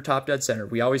 After top dead center,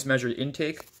 we always measure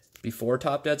intake before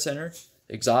top dead center,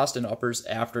 exhaust and uppers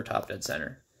after top dead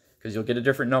center, because you'll get a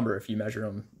different number if you measure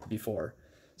them before.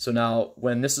 So now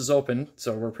when this is open,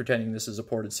 so we're pretending this is a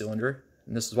ported cylinder,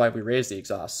 and this is why we raised the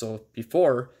exhaust. So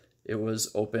before, it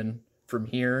was open from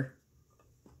here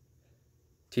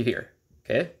to here.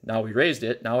 Okay, now we raised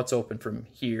it, now it's open from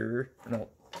here, no,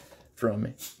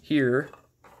 from here,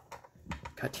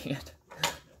 god dang it.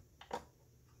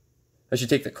 I should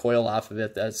take the coil off of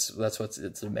it, it's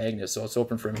a magnet, so it's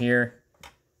open from here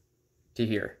to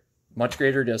here. Much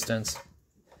greater distance,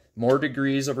 more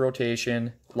degrees of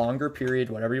rotation, longer period,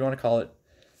 whatever you want to call it,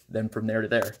 than from there to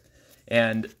there.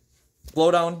 And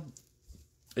blowdown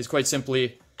is quite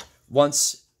simply,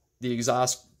 once the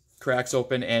exhaust cracks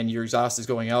open and your exhaust is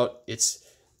going out, it's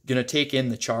going to take in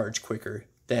the charge quicker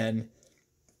than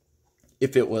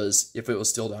if it was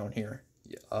still down here.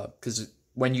 Because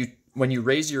when you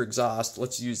raise your exhaust,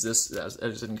 let's use this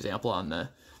as an example on the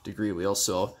degree wheel.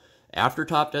 So after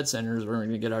top dead centers, we're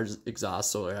going to get our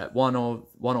exhaust. So we're at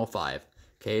 105.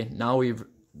 Okay, now we've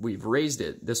raised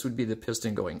it. This would be the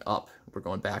piston going up. We're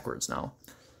going backwards now.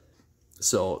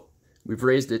 So we've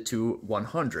raised it to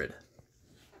 100.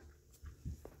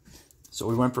 So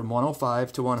we went from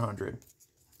 105 to 100.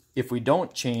 If we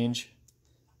don't change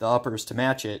the uppers to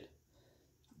match it,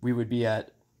 we would be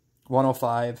at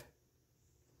 105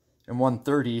 and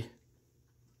 130.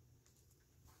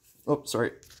 Oh,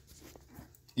 sorry.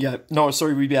 Yeah, no,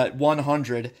 sorry, we'd be at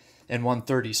 100 and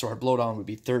 130, so our blowdown would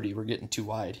be 30. We're getting too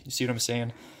wide. You see what I'm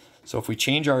saying? So if we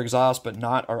change our exhaust but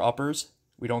not our uppers,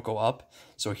 we don't go up.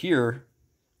 So here,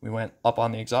 we went up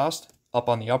on the exhaust, up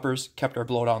on the uppers, kept our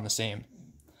blowdown the same.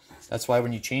 That's why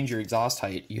when you change your exhaust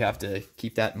height, you have to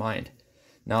keep that in mind.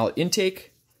 Now,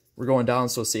 intake, we're going down,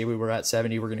 so say we were at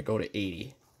 70, we're going to go to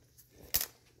 80.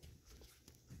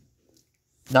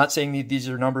 Not saying that these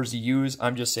are numbers you use,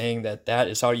 I'm just saying that that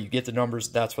is how you get the numbers,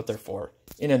 that's what they're for,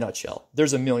 in a nutshell.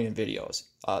 There's a million videos.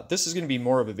 This is going to be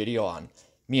more of a video on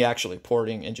me actually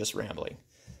porting and just rambling.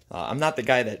 I'm not the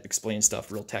guy that explains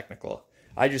stuff real technical.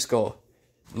 I just go,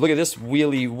 look at this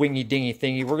wheelie, wingy, dingy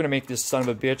thingy. We're going to make this son of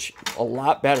a bitch a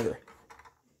lot better.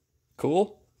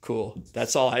 Cool? Cool.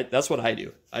 That's what I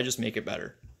do. I just make it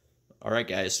better. All right,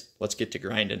 guys, let's get to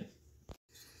grinding.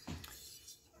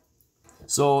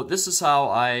 So this is how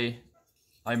I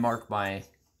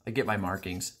get my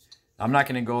markings. I'm not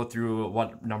going to go through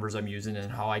what numbers I'm using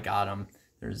and how I got them.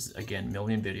 There's, again, a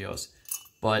million videos.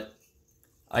 But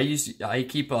I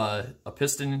keep a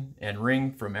piston and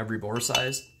ring from every bore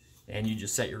size, and you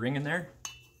just set your ring in there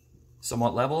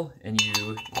somewhat level, and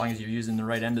as long as you're using the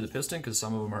right end of the piston, because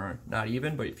some of them are not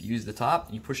even, but if you use the top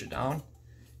and you push it down,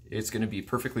 it's going to be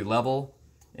perfectly level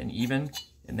and even,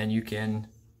 and then you can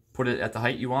put it at the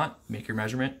height you want, make your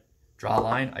measurement, draw a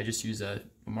line. I just use a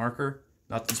marker,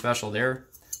 nothing special there.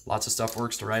 Lots of stuff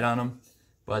works to write on them,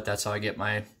 but that's how I get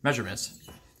my measurements.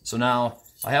 So now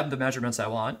I have the measurements I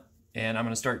want, and I'm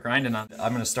going to start grinding on.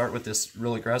 I'm going to start with this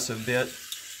real aggressive bit.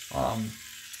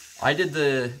 I did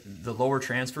the lower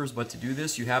transfers, but to do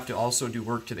this, you have to also do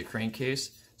work to the crankcase.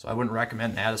 So I wouldn't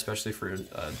recommend that, especially for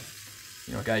a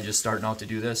guy just starting out to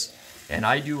do this. And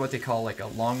I do what they call like a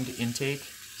lunged intake,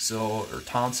 or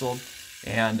tonsil,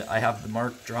 and I have the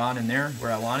mark drawn in there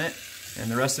where I want it, and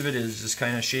the rest of it is just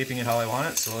kind of shaping it how I want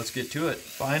it. So let's get to it.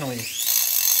 Finally.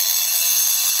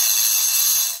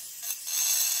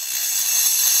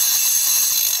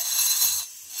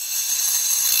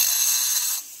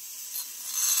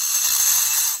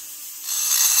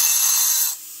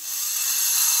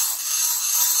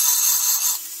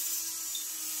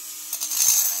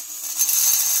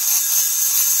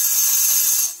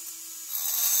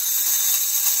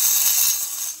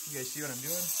 You guys see what I'm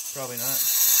doing? Probably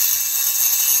not.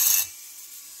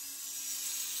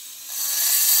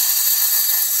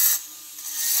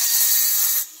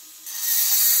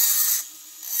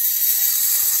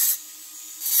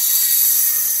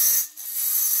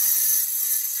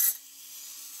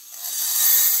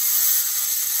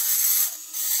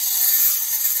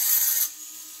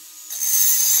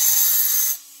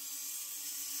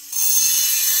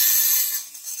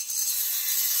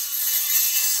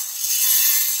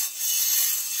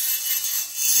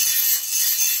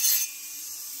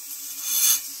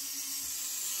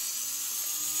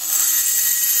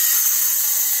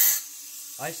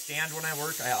 I stand when I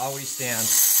work. I always stand.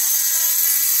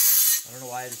 I don't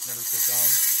know why I just never sit down.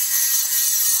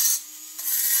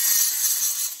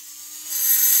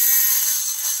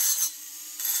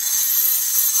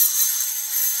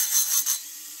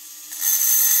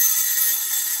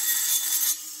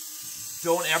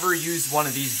 Don't ever use one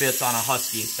of these bits on a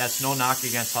Husky. That's no knock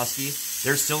against Husky.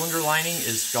 Their cylinder lining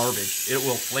is garbage. It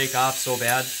will flake off so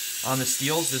bad. On the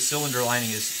Stihls, the cylinder lining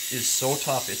is so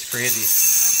tough, it's crazy.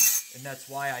 And that's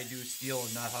why I do Stihl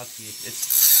and not Husky.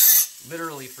 It's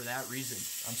literally for that reason.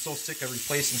 I'm so sick of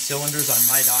replacing cylinders on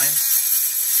my dime.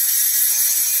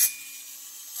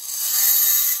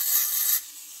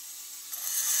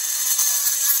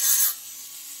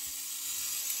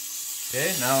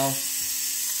 Okay, now,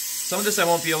 some of this I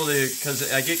won't be able to, because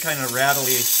I get kind of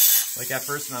rattly, like at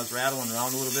first when I was rattling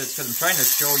around a little bit, it's because I'm trying to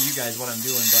show you guys what I'm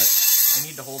doing, but I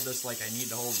need to hold this like I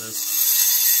need to hold this.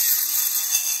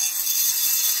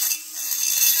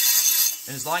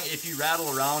 And if you rattle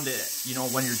around it,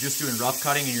 when you're just doing rough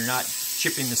cutting and you're not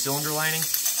chipping the cylinder lining,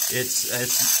 it's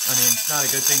not a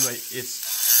good thing, but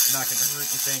it's not going to hurt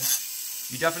anything.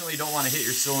 You definitely don't want to hit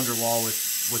your cylinder wall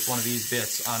with one of these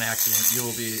bits on accident.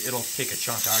 It'll take a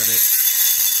chunk out of it.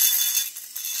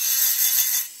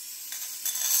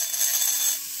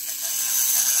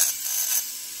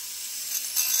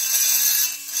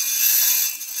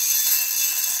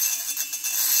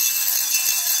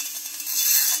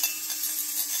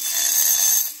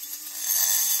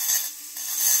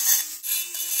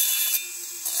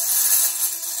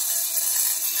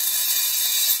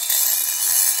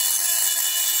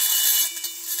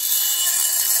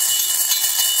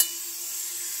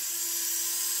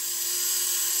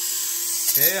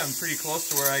 Okay, I'm pretty close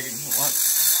to where I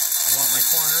want my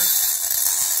corners.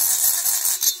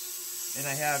 And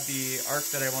I have the arc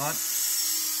that I want.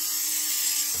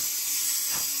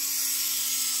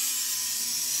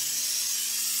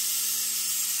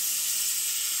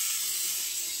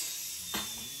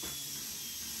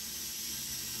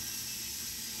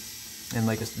 And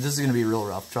this is going to be real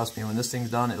rough. Trust me, when this thing's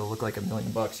done, it'll look like $1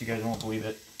 million. You guys won't believe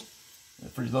it.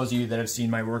 For those of you that have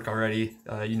seen my work already,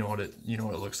 you know what it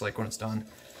looks like when it's done.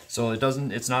 So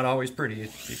it's not always pretty.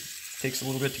 It takes a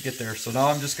little bit to get there. So now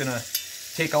I'm just gonna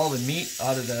take all the meat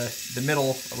out of the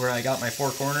middle where I got my 4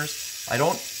 corners. I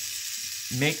don't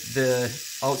make the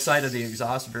outside of the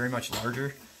exhaust very much larger.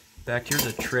 In fact, here's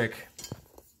a trick.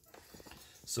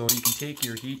 So you can take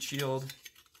your heat shield,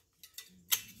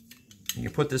 you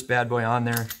can put this bad boy on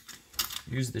there.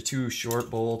 Use the 2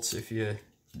 short bolts if you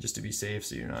just to be safe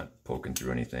so you're not poking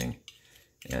through anything.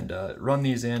 And run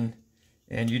these in,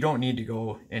 and you don't need to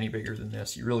go any bigger than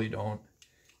this. You really don't.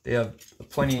 They have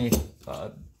plenty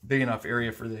big enough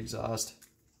area for the exhaust.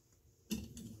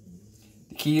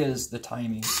 The key is the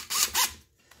timing.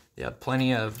 They have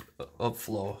plenty of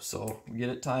upflow, so we get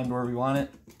it timed where we want it.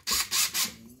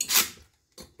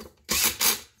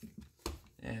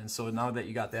 And so now that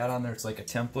you got that on there, it's like a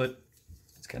template.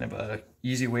 It's kind of a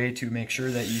easy way to make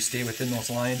sure that you stay within those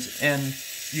lines. And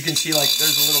you can see like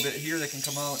there's a little bit here that can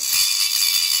come out,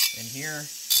 and here.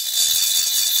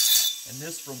 And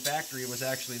this from factory was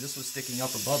actually, this was sticking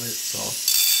up above it, so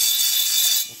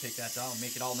we'll take that down,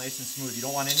 make it all nice and smooth. You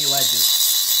don't want any ledges.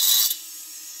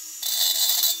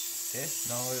 Okay,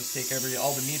 now let's take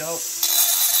all the meat out.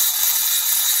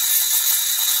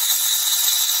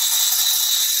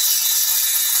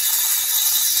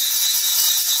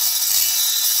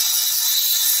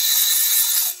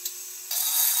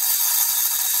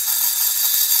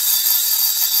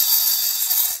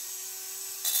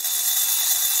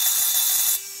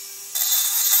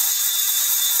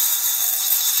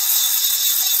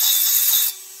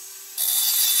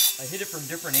 I hit it from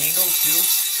different angles too.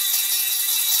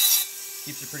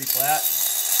 Keeps it pretty flat.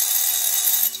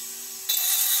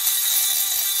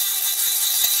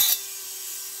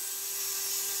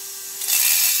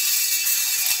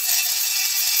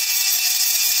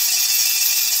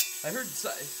 I heard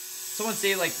someone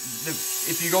say like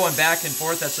if you're going back and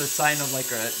forth, that's a sign of like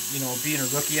being a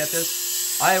rookie at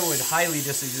this. I would highly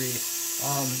disagree.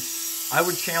 I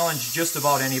would challenge just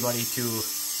about anybody to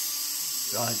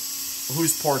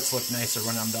whose ports look nicer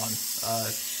when I'm done.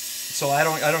 So I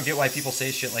don't get why people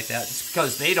say shit like that. It's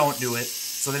because they don't do it.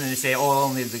 So then they say, oh,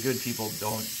 only the good people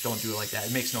don't do it like that.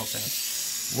 It makes no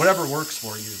sense. Whatever works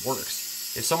for you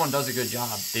works. If someone does a good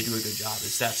job, they do a good job.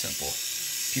 It's that simple.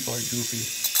 People are goofy.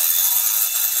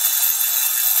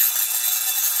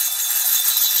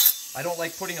 I don't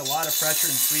like putting a lot of pressure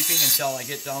and sweeping until I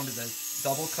get down to the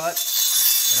double cut.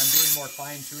 And I'm doing more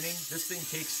fine tuning. This thing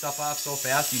takes stuff off so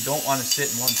fast, you don't want to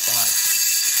sit in one spot.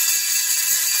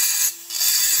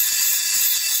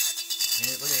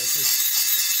 And look at it,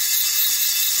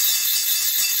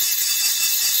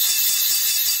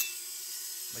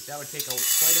 like that would take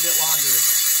quite a bit longer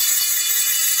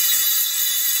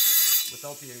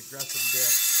without the aggressive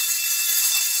dip.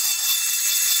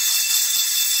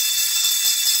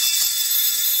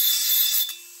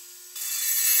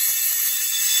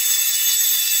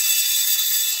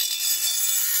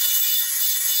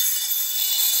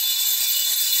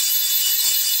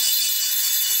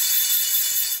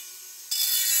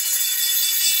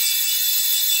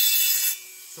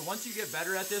 So once you get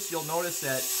better at this, you'll notice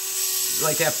that,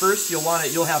 like at first, you'll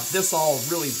have this all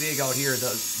really big out here,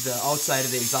 the outside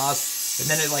of the exhaust, and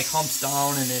then it like humps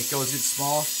down and it goes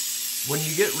small. When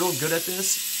you get real good at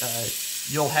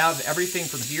this, you'll have everything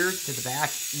from here to the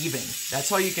back even. That's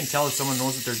how you can tell if someone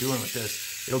knows what they're doing with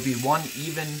this. It'll be one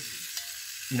even,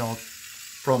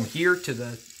 from here to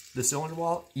the cylinder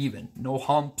wall, even. No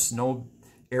humps, no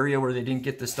area where they didn't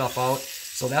get the stuff out.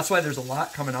 So that's why there's a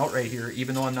lot coming out right here,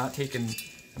 even though I'm not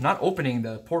opening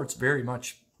the ports very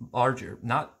much larger.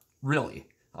 Not really.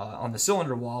 On the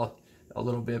cylinder wall a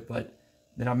little bit, but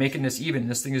then I'm making this even.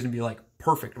 This thing is going to be like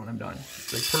perfect when I'm done.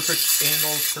 It's like perfect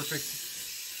angles, perfect,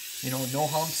 no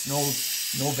humps,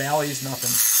 no valleys,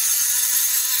 nothing.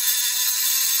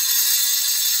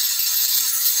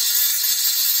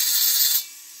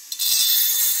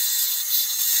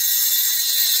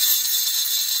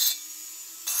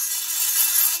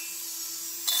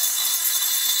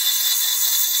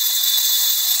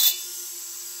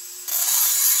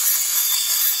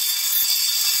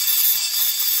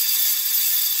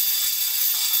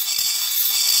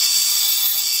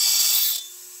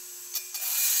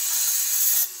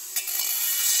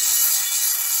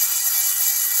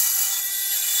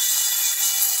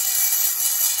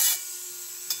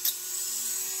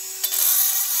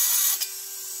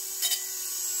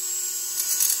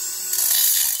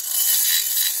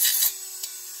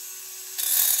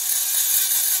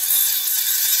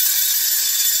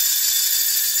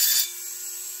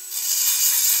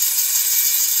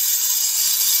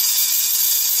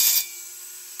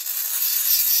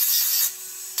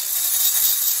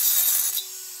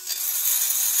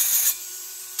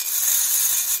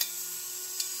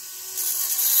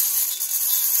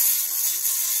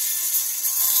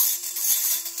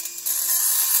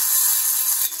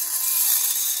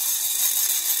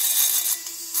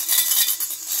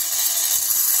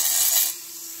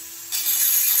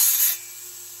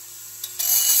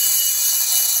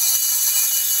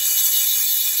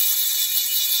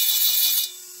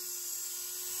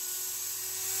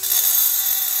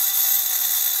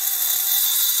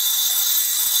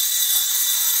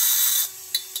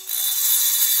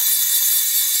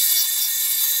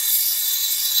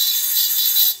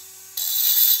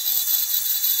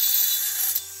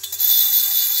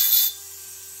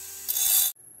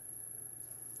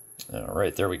 All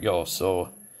right, there we go. So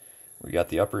we got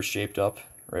the uppers shaped up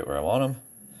right where I want them.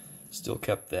 Still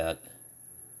kept that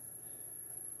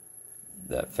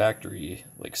factory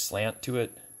like slant to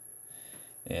it,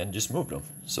 and just moved them.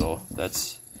 So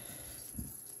that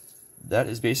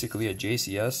is basically a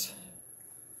JCS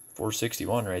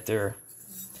 461 right there.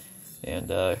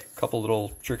 And a couple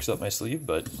little tricks up my sleeve,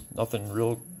 but nothing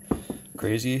real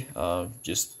crazy.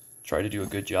 Just try to do a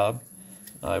good job.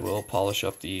 I will polish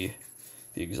up the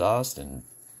exhaust and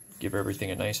give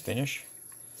everything a nice finish,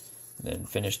 then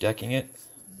finish decking it,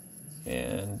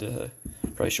 and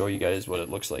probably show you guys what it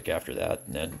looks like after that,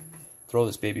 and then throw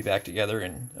this baby back together.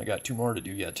 And I got 2 more to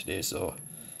do yet today, so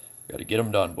got to get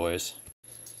them done, boys.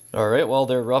 All right, well,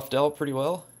 they're roughed out pretty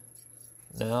well.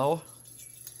 Now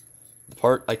the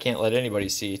part I can't let anybody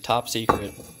see, top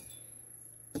secret,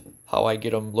 how I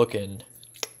get them looking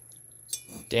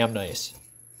damn nice.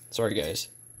 Sorry guys,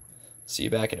 see you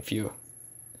back in a few.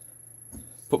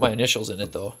 Put my initials in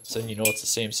it though, so you know it's the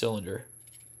same cylinder.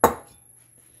 Let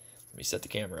me set the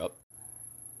camera up.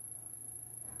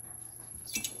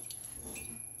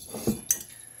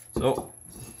 So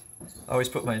I always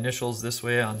put my initials this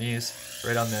way on these,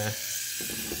 right up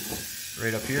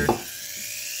here.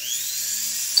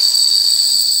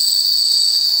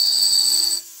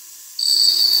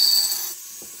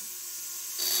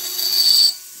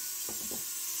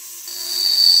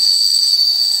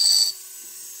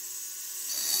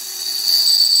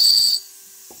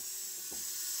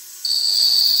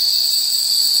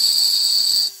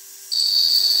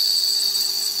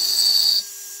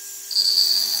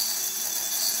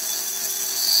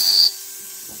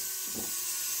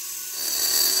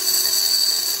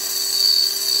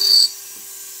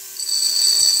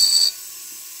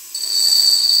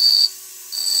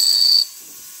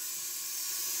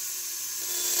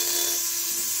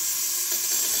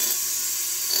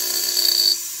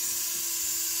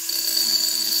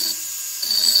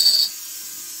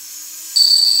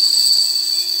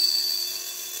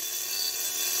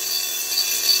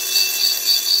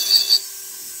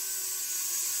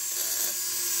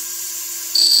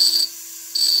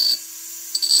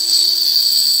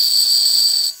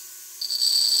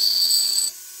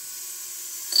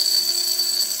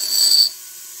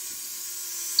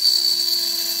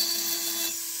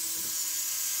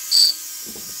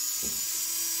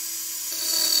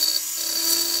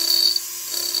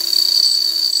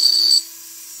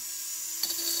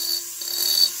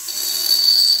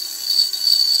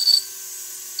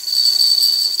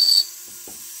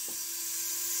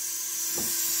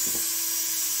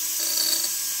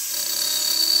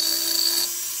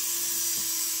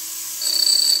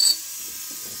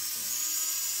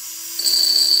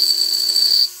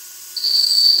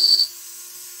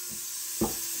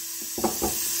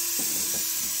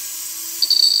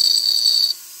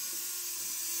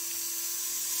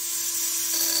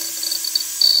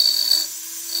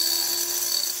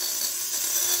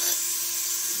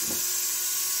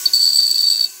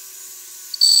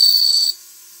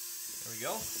 There we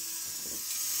go.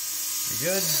 Pretty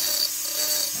good.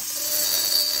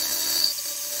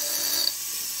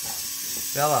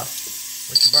 Bella,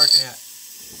 what you barking at?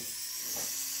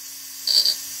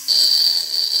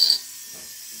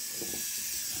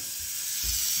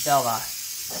 Bella.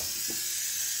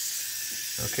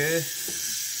 Okay.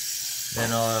 Then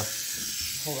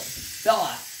hold on.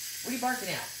 Bella, what are you barking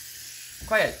at?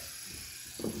 Quiet.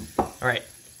 All right.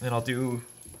 Then I do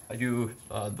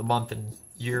the month and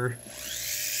year.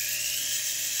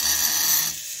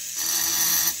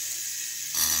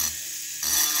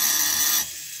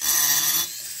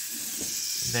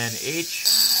 And then H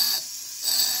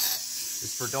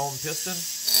is for dome piston.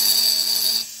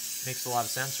 Makes a lot of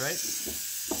sense, right?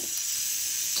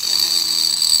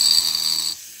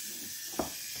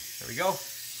 There we go.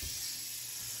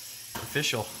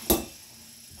 Official.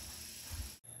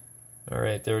 All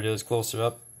right, there it is, closer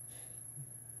up.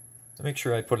 So make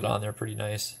sure I put it on there pretty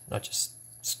nice, not just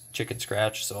chicken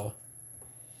scratch. So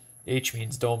H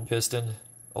means dome piston,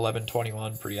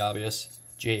 1121, pretty obvious.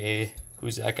 JA,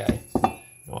 who's that guy?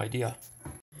 No idea.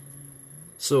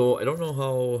 So I don't know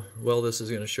how well this is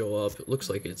going to show up. It looks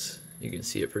like you can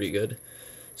see it pretty good.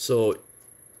 So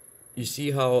you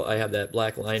see how I have that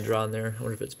black line drawn there? I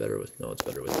wonder if it's better with, no, it's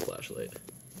better with the flashlight.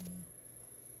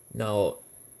 Now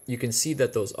you can see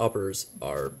that those uppers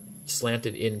are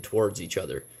slanted in towards each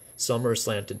other. Some are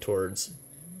slanted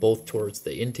both towards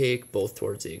the intake, both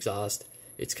towards the exhaust.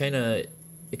 It kind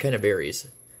of varies,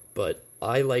 but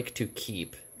I like to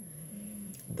keep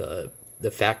the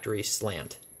factory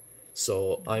slant.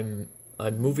 So I'm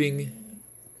moving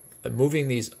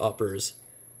these uppers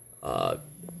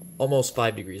almost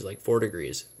 5 degrees, like 4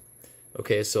 degrees.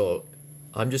 Okay, so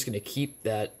I'm just going to keep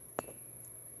that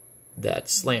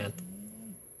slant,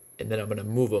 and then I'm going to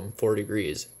move them 4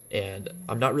 degrees. And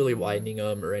I'm not really widening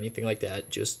them or anything like that,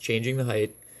 just changing the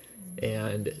height,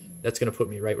 and that's going to put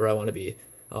me right where I want to be.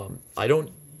 I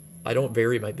don't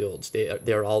vary my builds.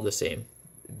 They're all the same.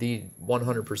 The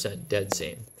 100% dead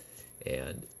same.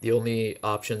 And the only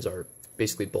options are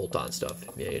basically bolt-on stuff.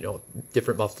 You know,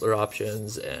 different muffler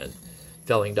options and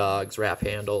felling dogs, wrap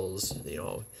handles, you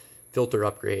know, filter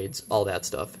upgrades, all that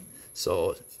stuff.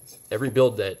 So every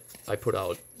build that I put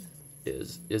out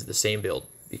is the same build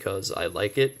because I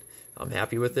like it, I'm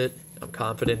happy with it, I'm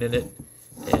confident in it,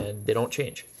 and they don't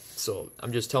change. So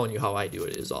I'm just telling you how I do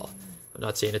it is all. I'm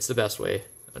not saying it's the best way.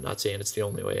 I'm not saying it's the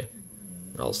only way.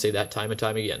 I'll say that time and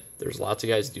time again. There's lots of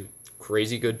guys who do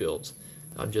crazy good builds.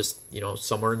 I'm just, you know,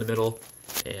 somewhere in the middle,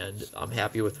 and I'm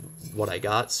happy with what I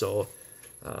got, so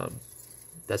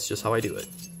that's just how I do it.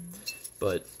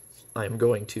 But I'm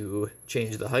going to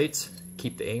change the heights,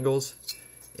 keep the angles,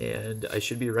 and I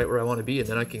should be right where I want to be, and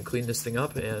then I can clean this thing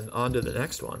up and on to the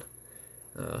next one.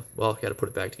 Well, got to put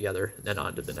it back together, and then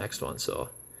on to the next one, so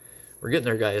we're getting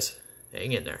there, guys.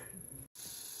 Hang in there.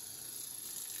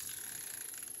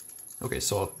 Okay,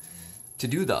 so to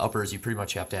do the uppers, you pretty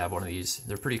much have to have one of these.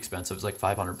 They're pretty expensive. It's like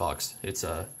 500 bucks. It's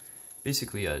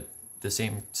basically the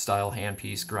same style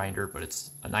handpiece grinder, but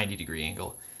it's a 90-degree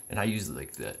angle. And I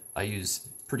use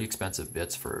pretty expensive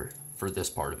bits for this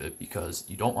part of it because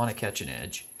you don't want to catch an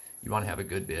edge. You want to have a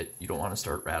good bit. You don't want to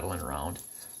start rattling around.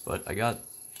 But I got,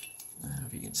 I don't know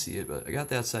if you can see it, but I got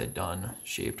that side done,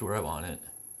 shaped where I want it.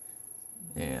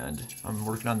 And I'm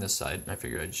working on this side, and I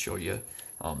figured I'd show you.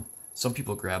 Some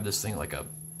people grab this thing like a,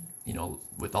 you know,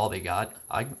 with all they got.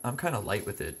 I'm kind of light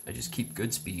with it. I just keep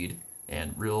good speed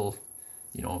and real,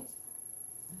 you know,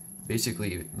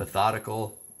 basically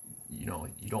methodical. You know,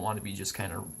 you don't want to be just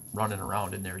kind of running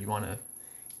around in there. You want to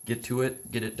get to it,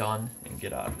 get it done, and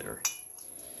get out of there.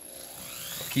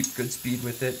 I'll keep good speed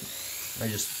with it.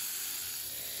 I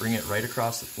just bring it right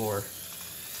across the floor,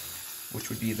 which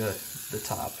would be the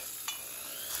top.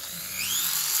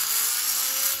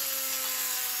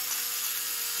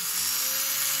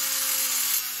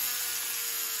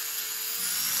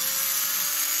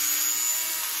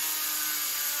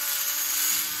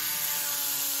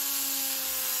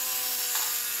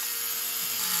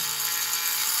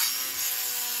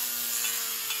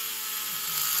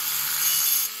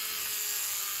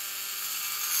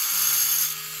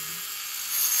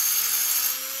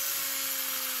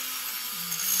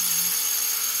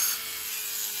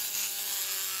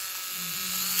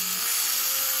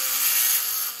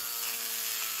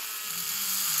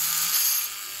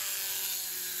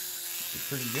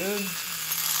 Pretty good. A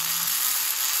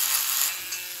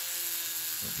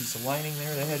piece of lining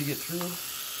there that I had to get through.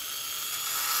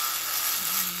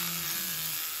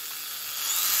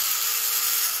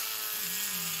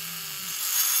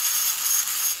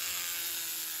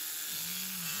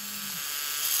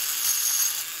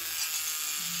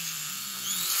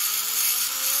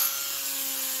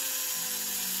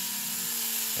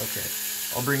 Okay,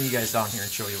 I'll bring you guys down here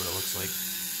and show you what it looks like.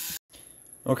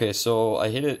 Okay, so I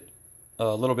hit it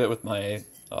a little bit with my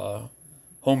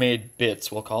homemade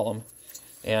bits, we'll call them,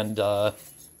 and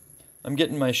I'm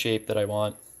getting my shape that I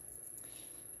want.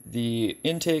 The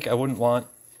intake, I wouldn't want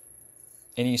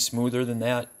any smoother than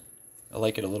that. I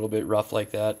like it a little bit rough like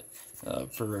that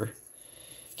for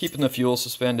keeping the fuel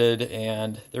suspended,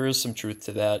 and there is some truth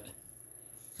to that.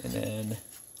 And then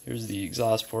here's the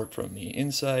exhaust port from the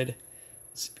inside.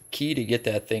 It's key to get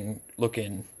that thing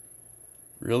looking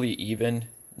really even,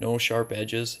 no sharp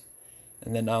edges.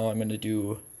 And then now I'm going to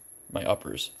do my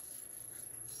uppers,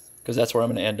 because that's where I'm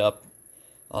going to end up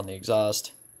on the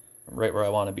exhaust. I'm right where I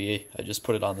want to be. I just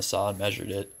put it on the saw and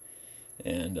measured it.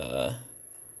 And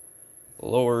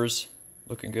lowers,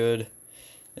 looking good.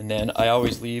 And then I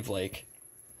always leave like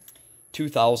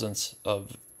 2/1000ths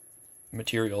of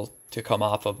material to come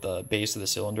off of the base of the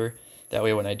cylinder. That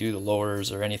way when I do the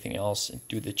lowers or anything else and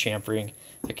do the chamfering,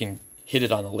 I can hit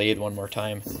it on the lathe one more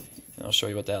time. And I'll show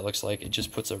you what that looks like. It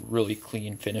just puts a really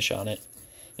clean finish on it,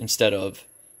 instead of,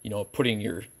 you know,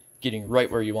 getting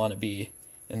right where you want to be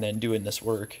and then doing this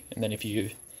work. And then if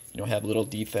you have little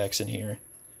defects in here,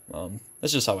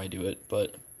 that's just how I do it.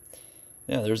 But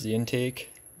yeah, there's the intake,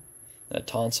 that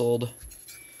tonsiled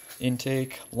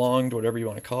intake, longed, whatever you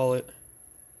want to call it.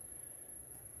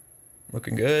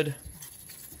 Looking good.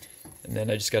 And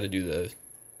then I just got to do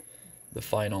the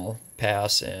final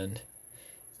pass, and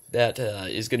that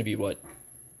is going to be what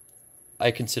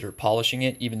I consider polishing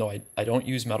it, even though I don't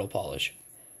use metal polish.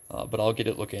 But I'll get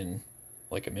it looking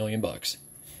like $1,000,000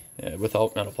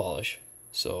 without metal polish.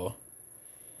 So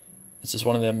It's just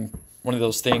one of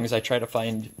those things. I try to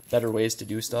find better ways to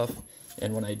do stuff,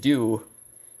 and when I do,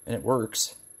 and it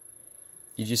works,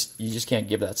 you just can't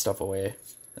give that stuff away.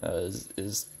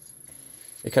 It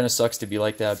kind of sucks to be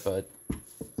like that, but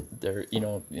there, you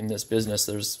know, in this business,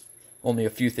 there's only a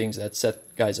few things that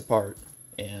set guys apart,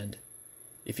 and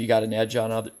if you got an edge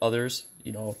on others,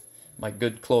 you know, my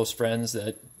good close friends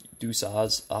that do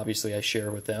saws, obviously I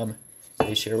share with them,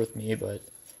 they share with me, but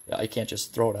I can't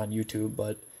just throw it on YouTube.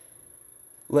 But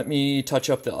let me touch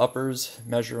up the uppers,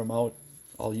 measure them out.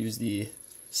 I'll use the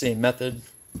same method,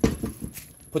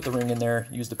 put the ring in there,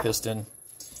 use the piston,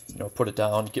 you know, put it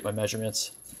down, get my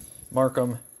measurements, mark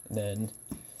them, and then,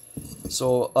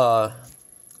 so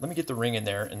let me get the ring in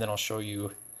there, and then I'll show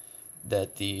you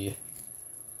that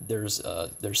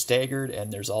they're staggered,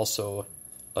 and there's also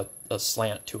a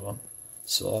slant to them.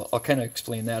 So I'll kind of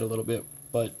explain that a little bit,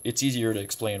 but it's easier to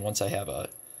explain once I have a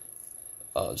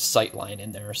sight line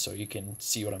in there so you can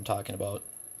see what I'm talking about.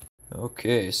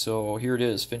 Okay, so here it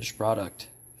is, finished product.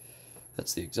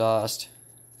 That's the exhaust.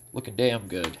 Looking damn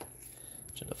good.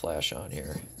 Turn the flash on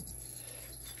here.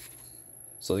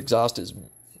 So the exhaust is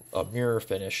a mirror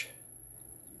finish.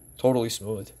 Totally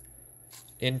smooth.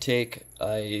 Intake,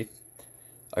 I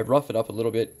rough it up a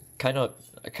little bit.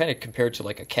 I kind of compared to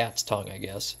like a cat's tongue, I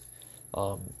guess.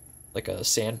 Like a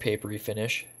sandpapery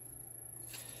finish.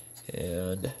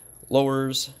 And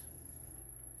lowers.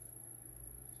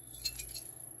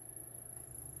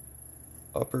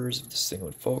 Uppers, if this thing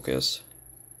would focus.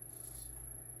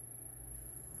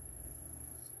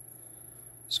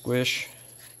 Squish.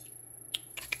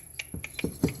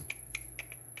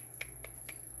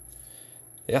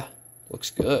 Yeah,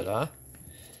 looks good, huh?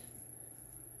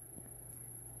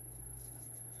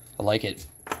 I like it.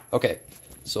 Okay,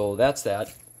 so that's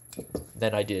that.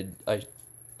 Then I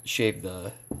shaved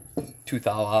the tooth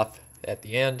off at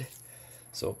the end.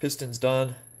 So piston's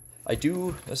done.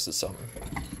 This is something.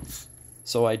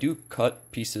 So I do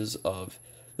cut pieces of,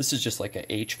 this is just like a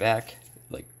HVAC,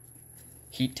 like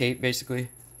heat tape basically.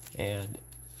 And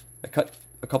I cut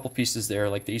a couple pieces there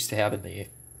like they used to have in the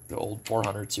old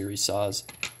 400 series saws.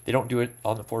 They don't do it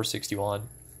on the 461,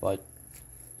 but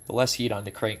the less heat on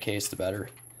the crankcase, the better.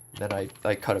 And then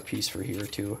I cut a piece for here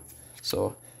too.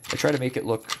 So I try to make it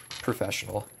look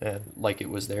professional and like it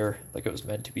was there, like it was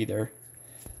meant to be there.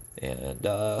 And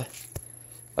I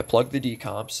plug the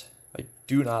decomps. I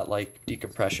do not like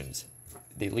decompressions.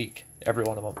 They leak, every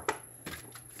one of them.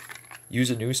 Use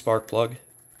a new spark plug.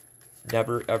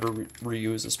 Never ever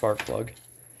reuse a spark plug.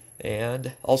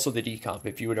 And also the decomp,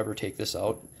 if you would ever take this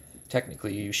out,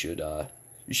 technically you should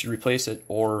replace it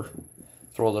or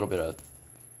throw a little bit of,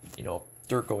 you know,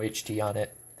 Durco HT on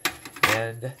it.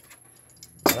 And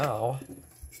now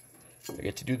I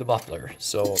get to do the muffler.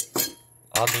 So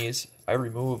on these, I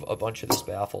remove a bunch of this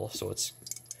baffle so it's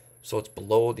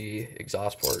below the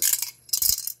exhaust port.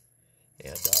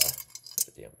 And the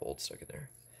damn bolt stuck in there.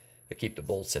 I keep the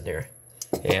bolts in there.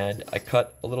 And I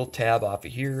cut a little tab off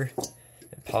of here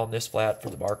and pound this flat for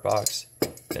the bark box.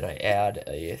 And I add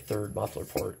a third muffler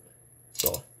port.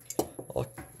 So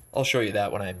I'll show you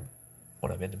that when I'm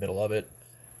in the middle of it,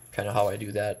 kind of how I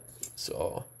do that.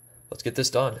 So let's get this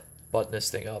done. Button this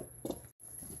thing up.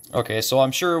 Okay, so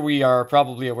I'm sure we are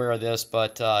probably aware of this,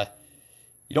 but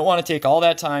you don't want to take all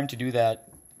that time to do that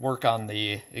work on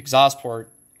the exhaust port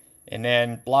and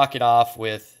then block it off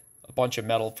with a bunch of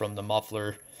metal from the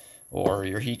muffler or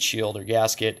your heat shield or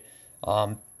gasket.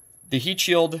 The heat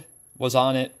shield was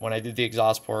on it when I did the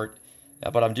exhaust port,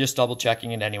 but I'm just double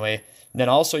checking it anyway. And then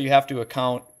also you have to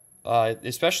account,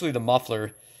 especially the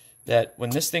muffler, that when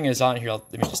this thing is on here,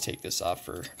 let me just take this off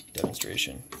for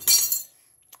demonstration.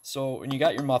 So when you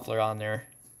got your muffler on there,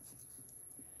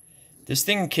 this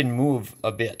thing can move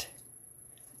a bit.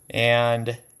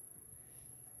 And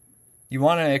you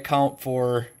want to account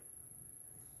for,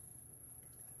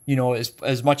 you know,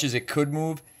 as much as it could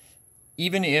move.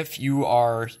 Even if you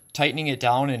are tightening it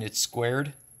down and it's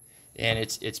squared and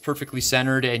it's perfectly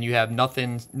centered and you have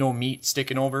nothing, no meat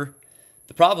sticking over.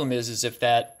 The problem is if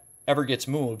that ever gets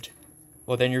moved,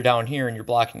 well, then you're down here and you're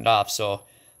blocking it off. So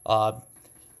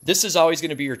this is always going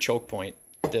to be your choke point,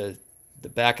 the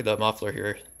back of the muffler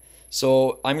here.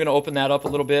 So I'm going to open that up a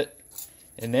little bit,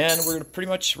 and then we're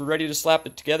ready to slap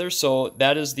it together. So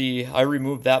that is I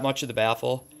removed that much of the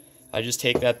baffle. I just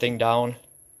take that thing down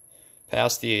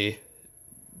past the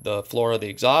floor of the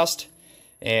exhaust,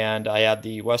 and I add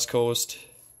the West Coast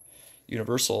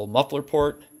universal muffler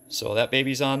port. So that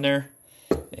baby's on there,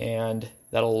 and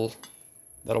that'll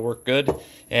work good.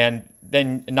 And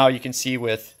then now you can see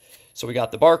so we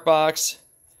got the bark box,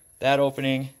 that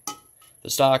opening, the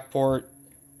stock port,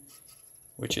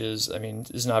 which is, I mean,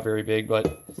 is not very big,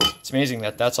 but it's amazing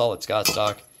that that's all it's got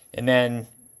stock. And then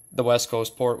the West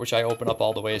Coast port, which I open up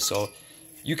all the way, so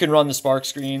you can run the spark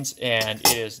screens and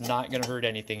it is not going to hurt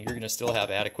anything. You're going to still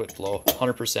have adequate flow,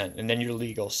 100%, and then you're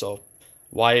legal. So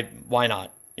why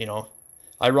not? You know,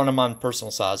 I run them on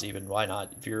personal saws even. Why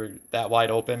not? If you're that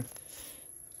wide open,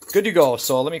 good to go.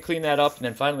 So let me clean that up, and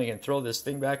then finally I can throw this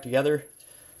thing back together.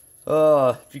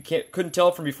 If you couldn't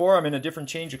tell from before, I'm in a different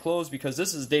change of clothes because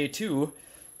this is day 2.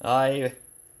 I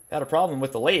had a problem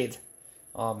with the lathe.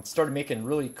 Started making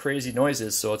really crazy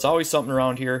noises, so it's always something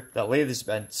around here. That lathe has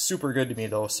been super good to me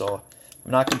though, so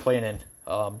I'm not complaining.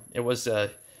 It was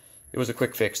a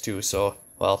quick fix too, so,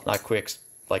 well, not quick,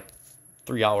 like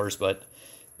 3 hours, but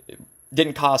it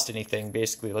didn't cost anything,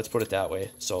 basically, let's put it that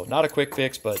way. So not a quick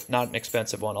fix, but not an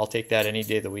expensive one. I'll take that any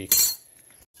day of the week.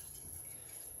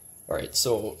 Alright,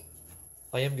 so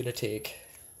I am going to take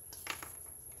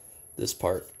this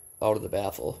part out of the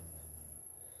baffle.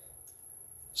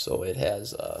 So it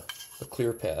has a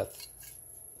clear path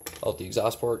out the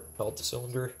exhaust port, out the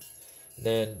cylinder. And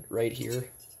then right here,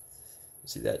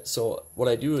 see that? So what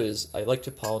I do is I like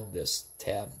to pound this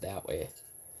tab that way.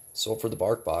 So for the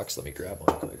bark box, let me grab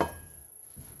one quick.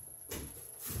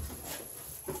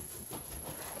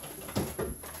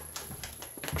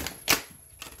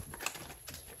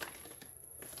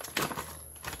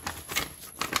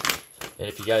 And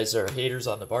if you guys are haters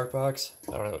on the bark box,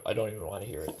 I don't even want to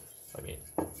hear it. I mean,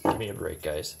 give me a break,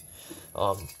 guys.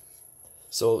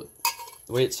 So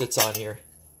the way it sits on here,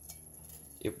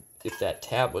 if that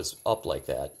tab was up like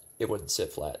that, it wouldn't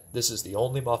sit flat. This is the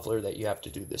only muffler that you have to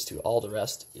do this to. All the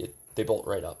rest, they bolt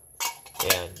right up.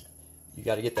 And you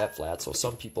got to get that flat. So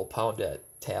some people pound that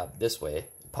tab this way,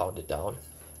 pound it down.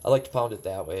 I like to pound it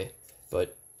that way,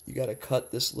 but you got to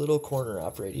cut this little corner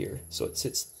off right here so it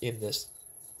sits in this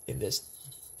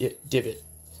divot.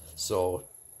 So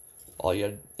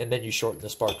and then you shorten the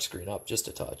spark screen up just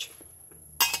a touch.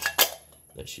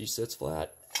 Then she sits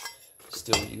flat.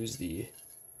 Still use the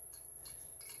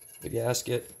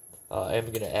gasket. I am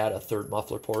going to add a third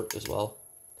muffler port as well.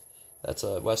 That's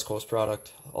a West Coast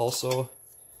product also.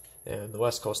 And the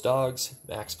West Coast Dogs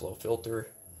Max Flow filter.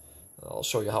 I'll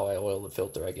show you how I oil the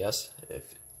filter, I guess.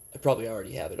 I probably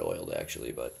already have it oiled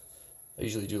actually, but I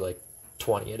usually do like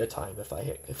 20 at a time if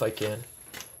I can.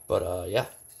 But yeah,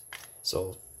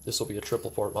 so this will be a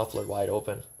triple port muffler, wide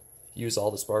open. Use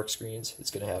all the spark screens. It's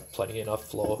going to have plenty enough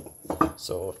flow.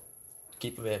 So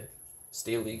keep them in.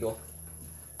 Stay legal.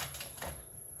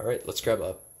 Alright, let's grab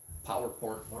a power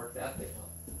port and mark that thing up.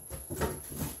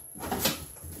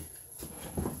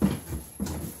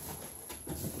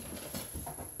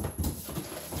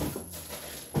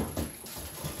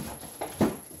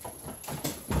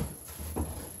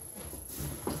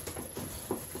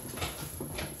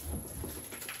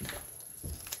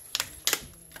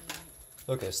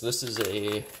 Okay, so this is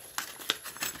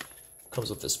comes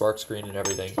with the spark screen and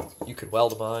everything. You can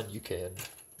weld them on, you can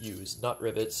use nut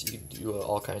rivets, you can do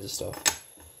all kinds of stuff.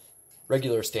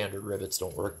 Regular standard rivets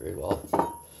don't work very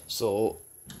well. So,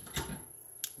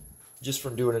 just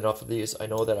from doing enough of these, I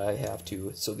know that I have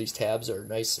to. So these tabs are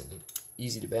nice and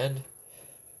easy to bend.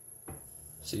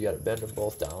 So you got to bend them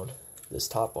both down. This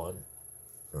top one,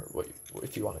 or what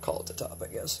if you want to call it the top, I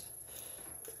guess,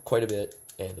 quite a bit,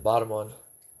 and the bottom one,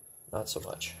 not so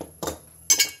much.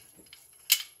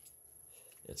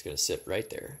 It's going to sit right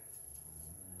there.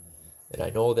 And I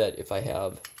know that if I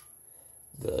have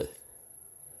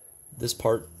this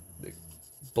part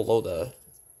below the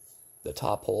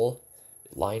top hole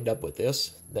lined up with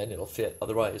this, then it'll fit.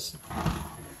 Otherwise,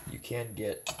 you can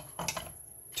get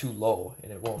too low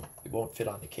and it won't fit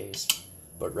on the case.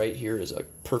 But right here is a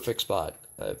perfect spot.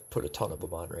 I've put a ton of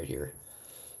them on right here.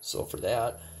 So for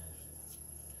that,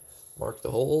 mark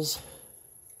the holes.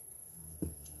 You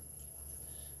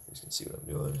guys can see what I'm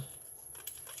doing.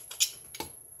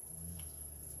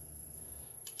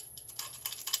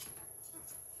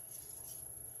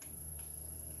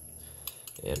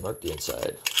 And mark the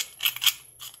inside.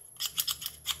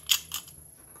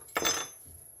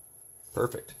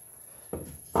 Perfect.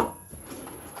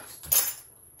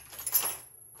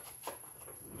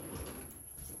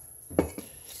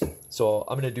 So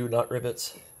I'm going to do nut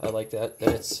rivets. I like that.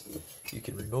 Then you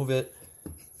can remove it,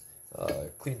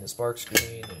 clean the spark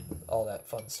screen, and all that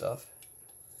fun stuff.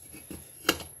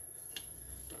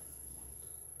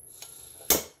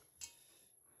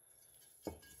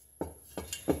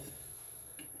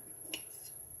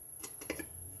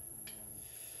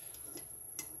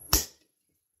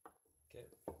 Okay,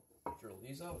 drill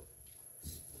these out.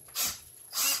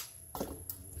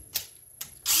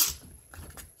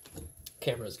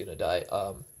 Camera's gonna die.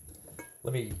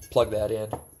 Let me plug that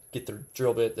in, get the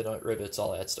drill bit, the nut rivets,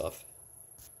 all that stuff.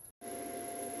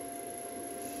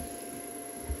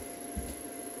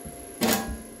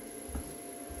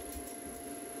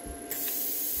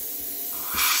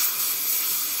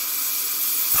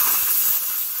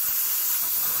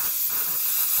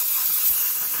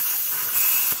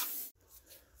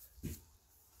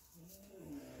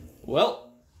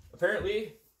 Well,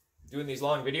 apparently, doing these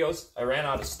long videos, I ran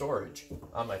out of storage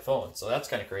on my phone, so that's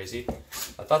kind of crazy.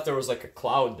 I thought there was like a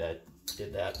cloud that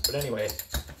did that, but anyway,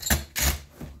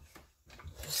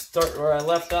 start where I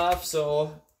left off.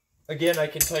 So again, I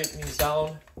can tighten these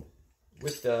down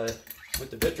with the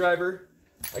bit driver.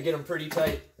 I get them pretty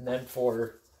tight, and then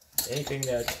for anything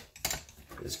that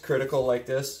is critical like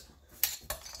this,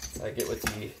 I get with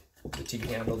the T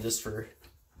handle just for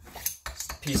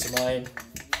peace of mind.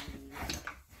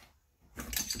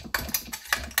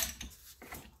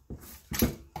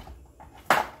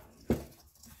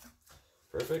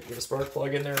 Perfect, get a spark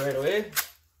plug in there right away.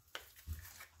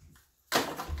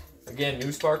 Again,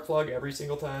 new spark plug every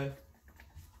single time.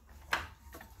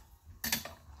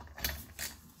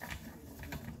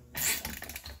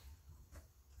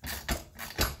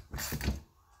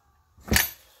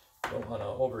 Don't want to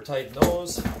over tighten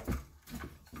those.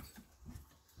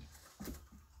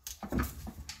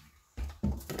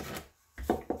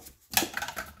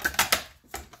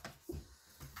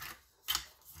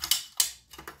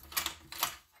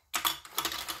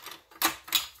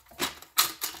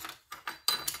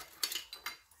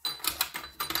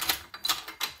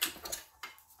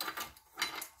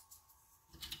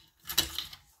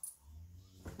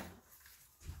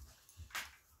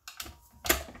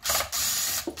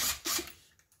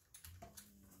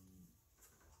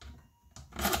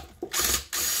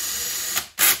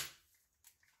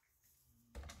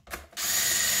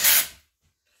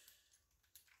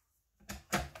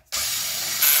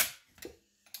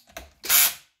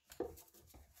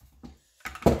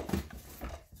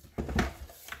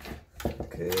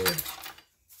 Okay.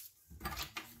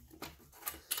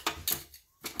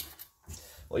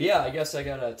 Well, yeah, I guess I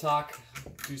gotta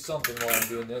do something while I'm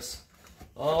doing this.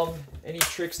 Any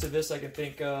tricks to this I can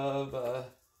think of?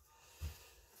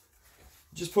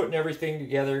 Just putting everything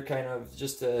together, kind of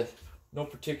just no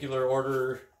particular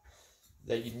order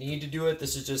that you need to do it.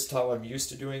 This is just how I'm used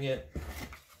to doing it.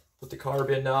 Put the carb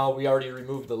in now. We already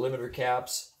removed the limiter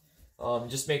caps.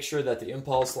 Just make sure that the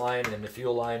impulse line and the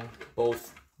fuel line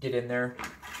both get in there.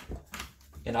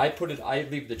 And I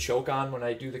leave the choke on when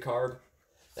I do the carb.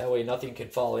 That way nothing can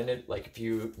fall in it. Like if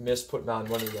you miss putting on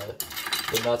one of the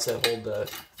nuts that hold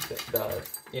the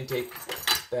intake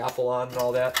baffle on and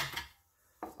all that.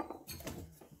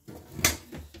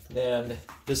 Then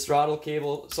this throttle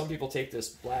cable, some people take this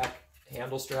black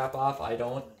handle strap off. I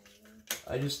don't.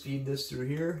 I just feed this through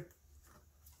here.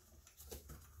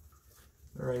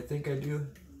 Or I think I do.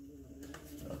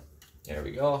 There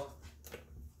we go.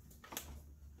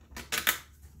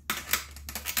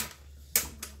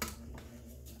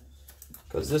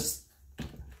 Because this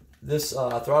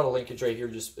throttle linkage right here,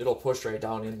 it'll push right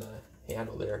down in the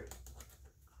handle there.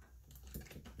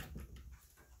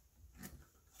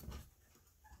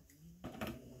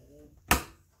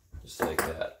 Just like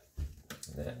that.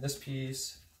 And then this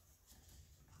piece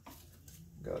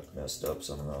got messed up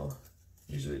somehow.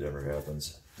 Usually it never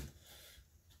happens.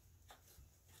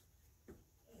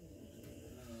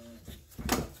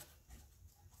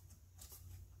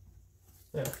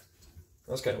 Yeah.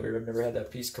 That's kind of weird. I've never had that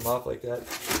piece come off like that.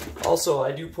 Also,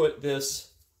 I do put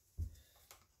this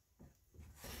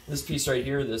piece right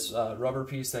here, this rubber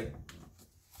piece that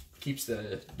keeps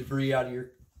the debris out of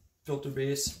your filter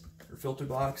base or filter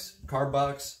box, carb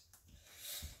box.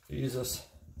 Use this.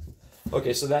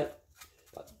 Okay, so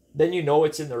then you know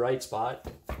it's in the right spot.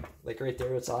 Like right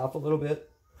there, it's off a little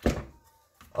bit.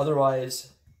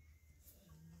 Otherwise,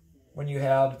 when you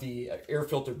have the air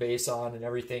filter base on and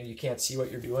everything, you can't see what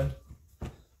you're doing.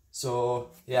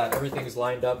 So yeah, everything's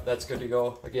lined up. That's good to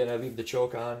go. Again, I leave the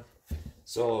choke on.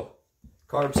 So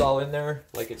carb's all in there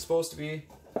like it's supposed to be.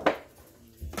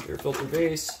 Air filter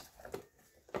base.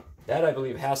 That I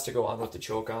believe has to go on with the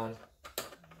choke on.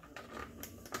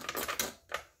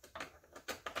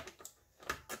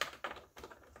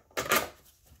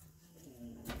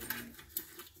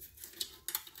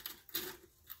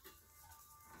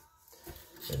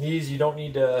 And these you don't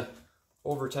need to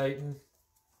over tighten.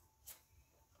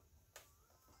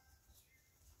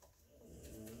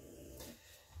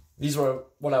 These were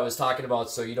what I was talking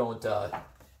about, so you don't, if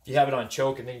you have it on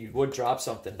choke and then you would drop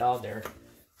something down there,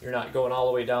 you're not going all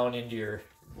the way down into your,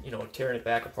 tearing it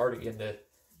back apart again to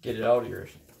get it out of your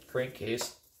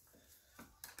crankcase.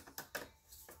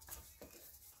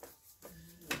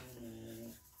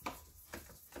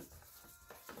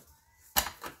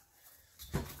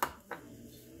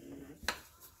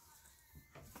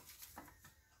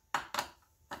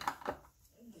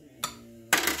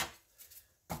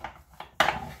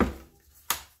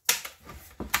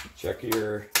 Check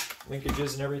your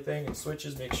linkages and everything and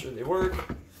switches, make sure they work.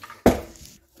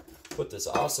 Put this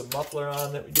awesome muffler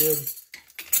on that we did.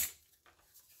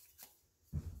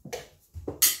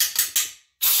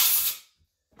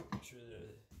 Make sure that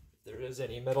if there is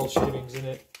any metal shavings in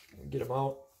it, get them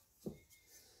out.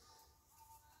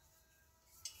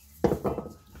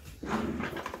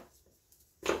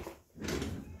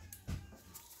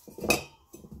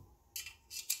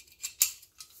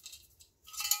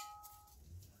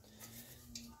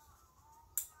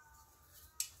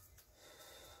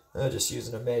 Just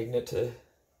using a magnet to...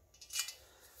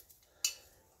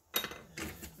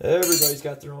 Everybody's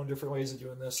got their own different ways of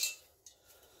doing this.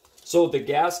 So the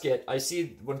gasket, I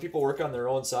see when people work on their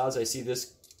own saws, I see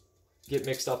this get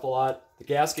mixed up a lot. The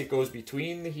gasket goes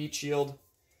between the heat shield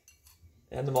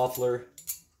and the muffler.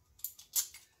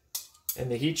 And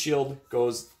the heat shield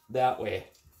goes that way.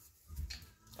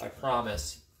 I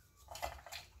promise.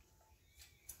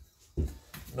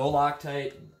 No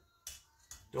Loctite.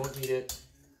 Don't need it.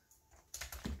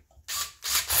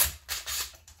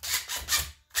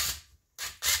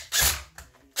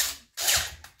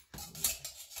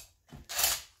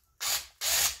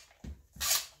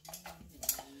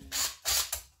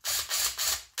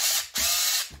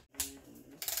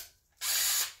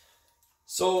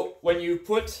 So when you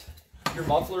put your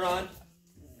muffler on,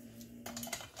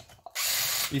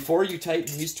 before you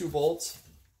tighten these two bolts,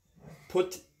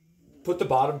 put the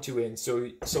bottom two in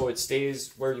so it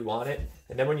stays where you want it.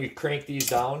 And then when you crank these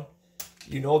down,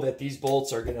 you know that these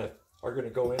bolts are gonna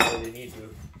go in where they need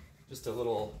to. Just a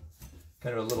little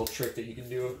kind of a little trick that you can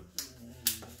do.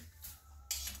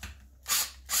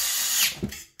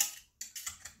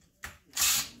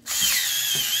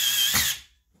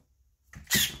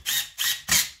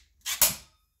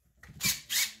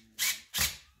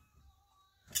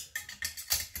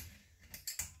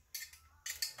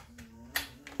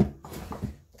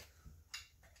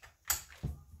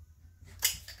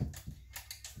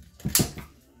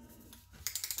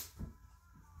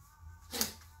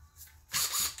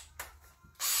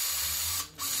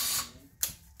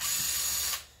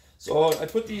 So I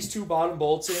put these two bottom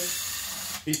bolts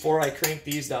in before I crank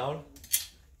these down.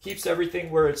 Keeps everything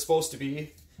where it's supposed to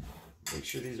be. Make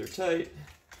sure these are tight.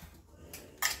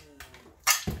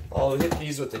 I'll hit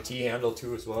these with the T-handle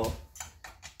too as well.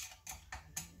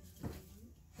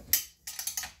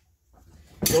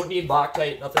 Don't need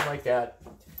Loctite, nothing like that.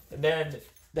 And then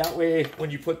that way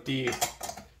when you put the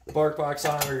bark box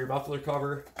on or your muffler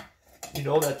cover, you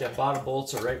know that the bottom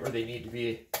bolts are right where they need to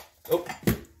be. Oh.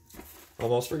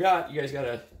 Almost forgot. You guys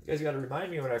gotta remind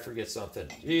me when I forget something.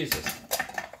 Jesus.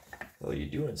 What are you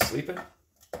doing? Sleeping?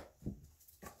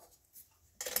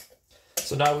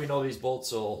 So now we know these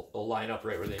bolts will line up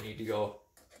right where they need to go.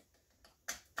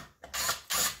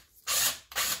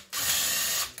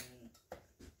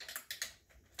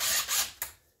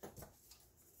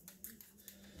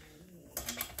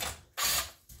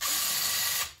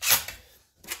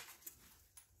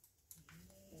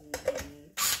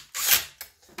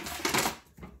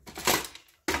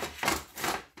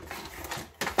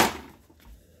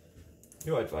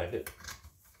 Knew I'd find it.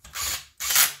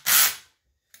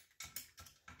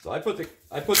 So I put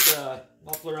the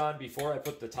muffler on before I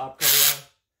put the top cover on,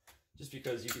 just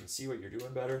because you can see what you're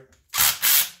doing better.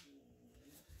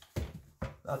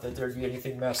 Not that there'd be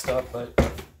anything messed up, but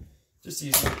just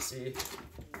easy to see.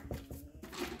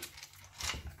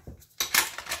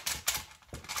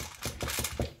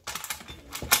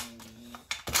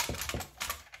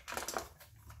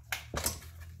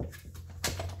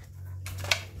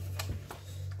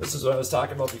 This is what I was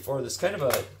talking about before. This kind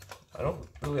of I don't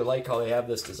really like how they have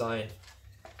this design.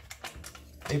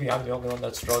 Maybe I'm the only one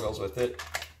that struggles with it.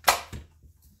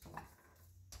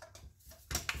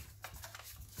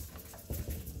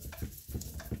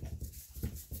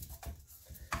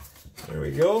 There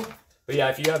we go. But yeah,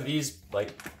 if you have these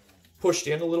like pushed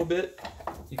in a little bit,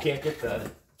 you can't get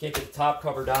the top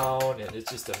cover down, and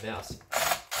it's just a mess.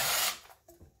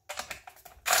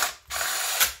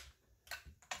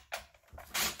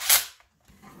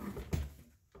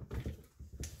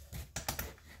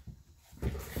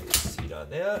 On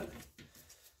that.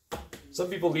 Some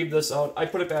people leave this out. I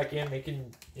put it back in. They can,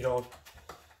 you know,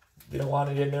 they don't want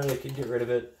it in there, they can get rid of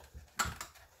it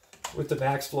with the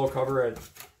max flow cover. And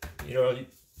you know, I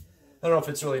don't know if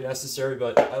it's really necessary,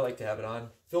 but I like to have it on.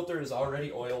 Filter is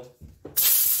already oiled.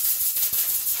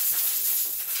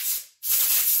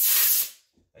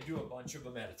 I do a bunch of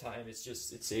them at a time. It's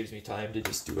just, it saves me time to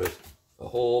just do it a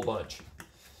whole bunch.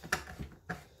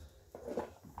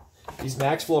 These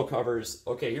max flow covers,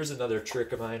 okay, here's another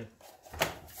trick of mine.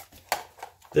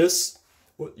 This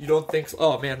You don't think so?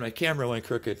 Oh man, my camera went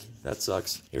crooked. That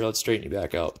sucks. Here, let's straighten you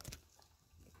back out.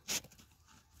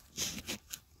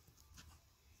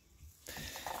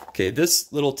 Okay,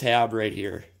 this little tab right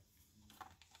here.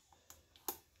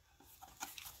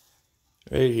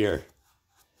 Right here.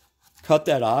 Cut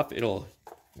that off. It'll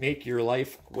make your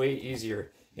life way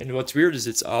easier. And what's weird is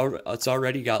it's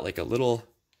already got like a little,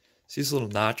 see this little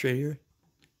notch right here?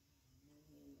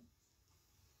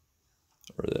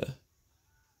 Or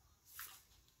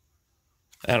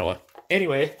I don't know.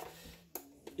 Anyway,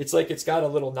 it's like it's got a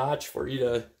little notch for you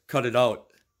to cut it out.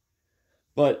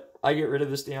 But I get rid of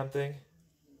this damn thing.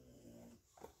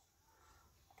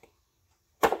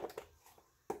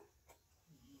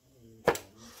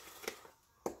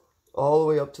 All the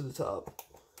way up to the top.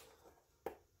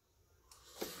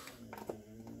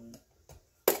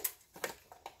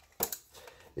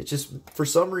 It's just, for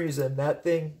some reason, that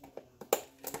thing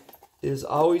is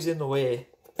always in the way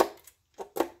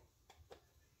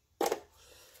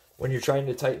when you're trying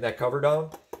to tighten that cover down.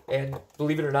 And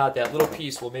believe it or not, that little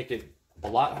piece will make it a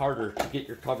lot harder to get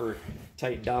your cover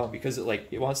tightened down because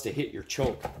it wants to hit your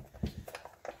choke.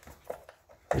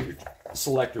 Or your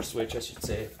selector switch, I should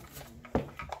say.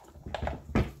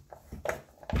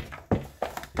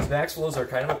 These max flows are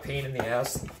kind of a pain in the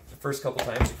ass the first couple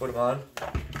times you put them on.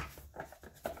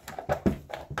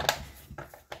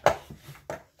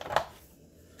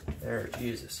 There,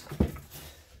 Jesus.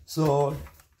 So,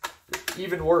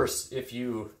 even worse if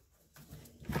you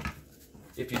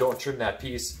don't trim that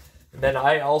piece. And then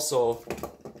I also,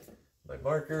 my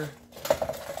marker,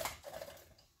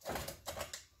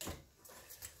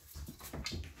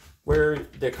 where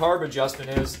the carb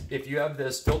adjustment is, if you have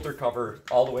this filter cover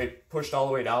pushed all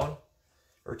the way down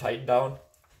or tightened down,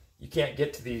 you can't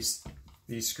get to these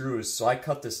screws. So I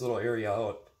cut this little area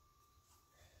out.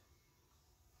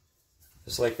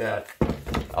 Just like that.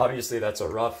 Obviously that's a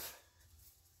rough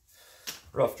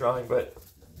drawing, but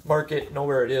mark it, know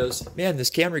where it is. Man, this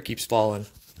camera keeps falling.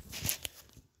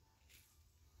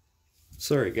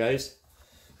 Sorry guys.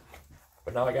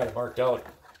 But now I got it marked out.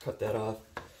 Cut that off.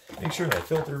 Make sure my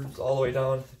filter's all the way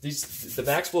down. The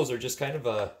max flows are just kind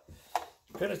of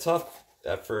tough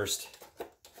at first.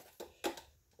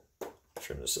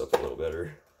 Trim this up a little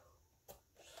better.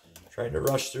 Trying to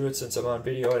rush through it since I'm on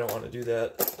video. I don't want to do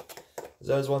that.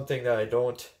 That is one thing that I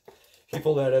don't.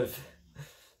 People that have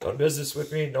done business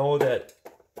with me know that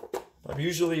I'm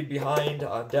usually behind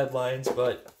on deadlines,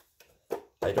 but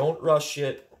I don't rush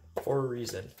shit for a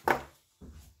reason. I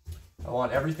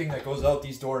want everything that goes out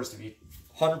these doors to be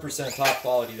 100% top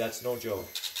quality. That's no joke.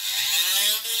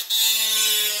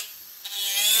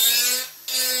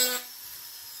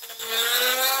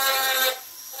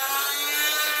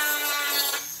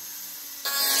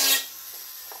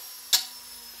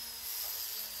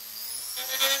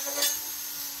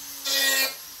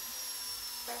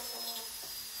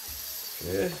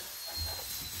 Okay.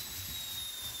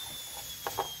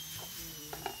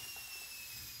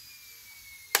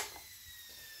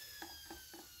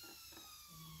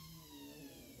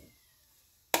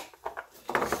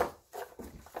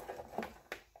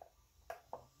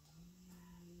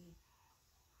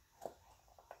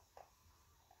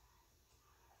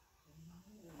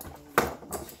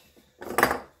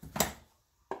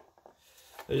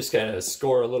 I just kind of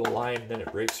score a little line and then it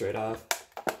breaks right off.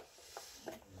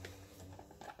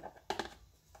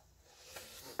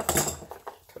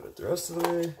 Cut it the rest of the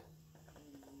way.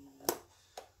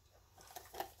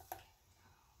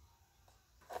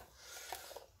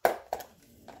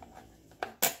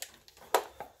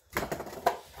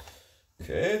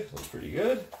 Okay, looks pretty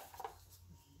good.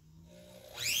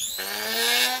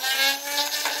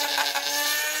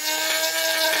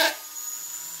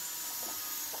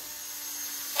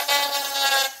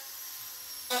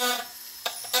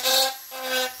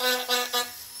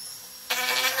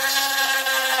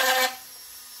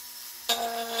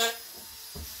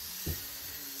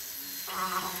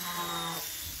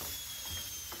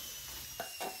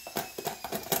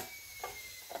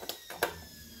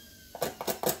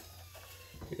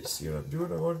 You guys see what I'm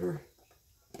doing, I wonder?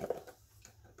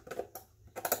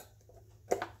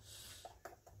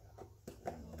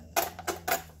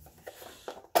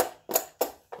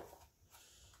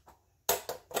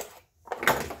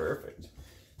 Perfect.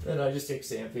 Then I just take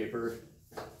sandpaper.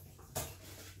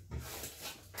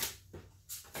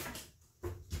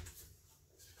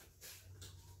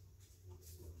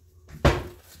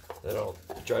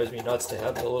 It drives me nuts to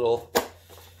have the little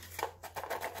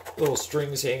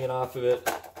strings hanging off of it.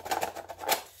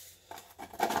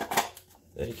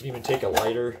 Then you can even take a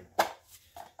lighter,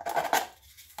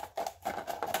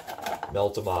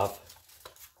 melt them off.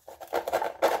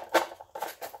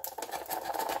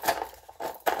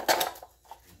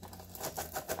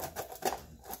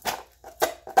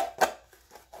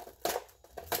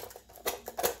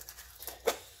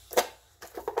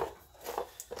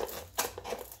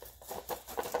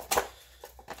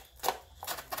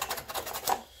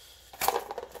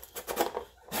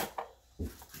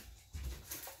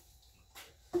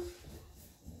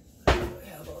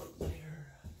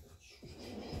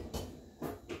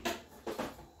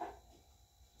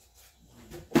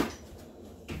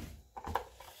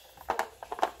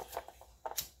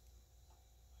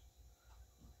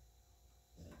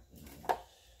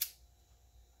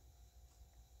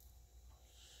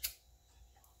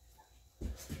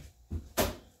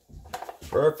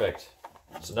 Perfect.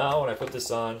 So now when I put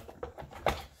this on,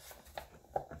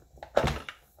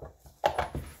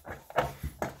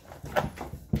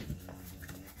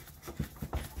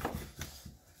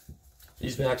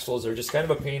 these max flows are just kind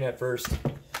of a pain at first.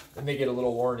 Then they get a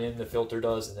little worn in, the filter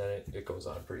does, and then it goes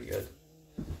on pretty good.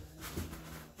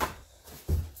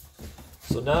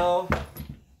 So now we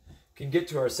can get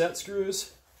to our set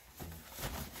screws.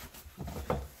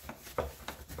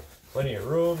 Plenty of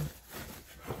room.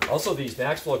 Also, these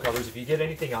max flow covers, if you get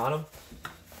anything on them,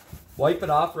 wipe it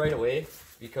off right away,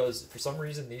 because for some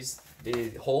reason they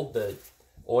hold the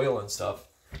oil and stuff.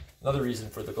 Another reason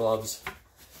for the gloves.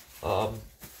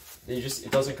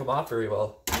 It doesn't come off very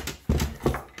well.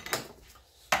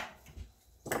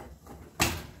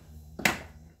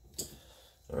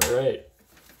 All right,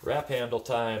 wrap handle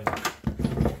time.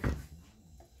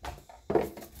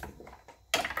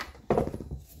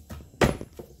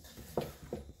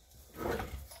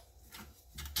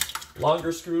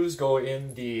 Longer screws go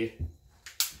in the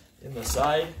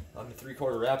side on the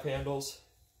 3/4 wrap handles.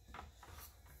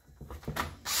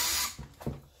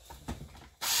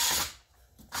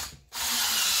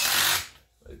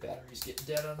 My battery's getting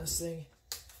dead on this thing.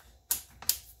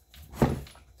 Gotta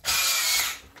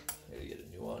get a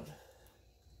new one.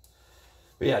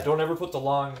 But yeah, don't ever put the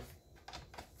long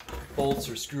bolts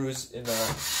or screws in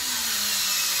the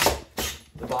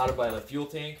bottom by the fuel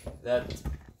tank. That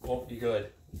won't be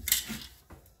good.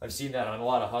 I've seen that on a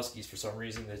lot of Huskies for some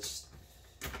reason. It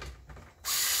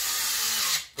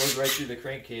goes right through the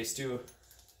crankcase too.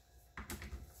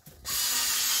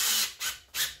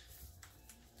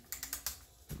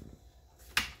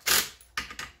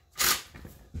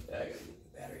 Yeah, I gotta get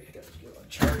the battery. I gotta get it on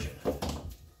charging.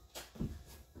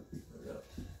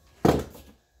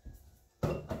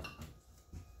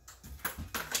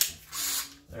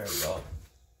 There we go.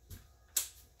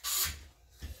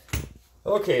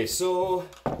 Okay, so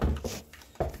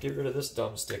get rid of this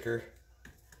dumb sticker.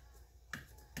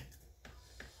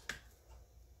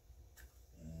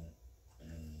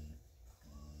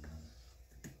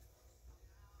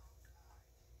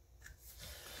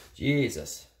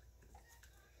 Jesus.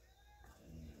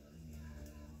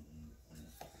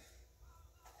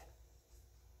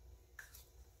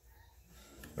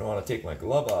 I don't want to take my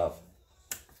glove off.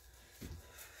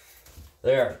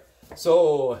 There.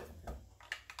 So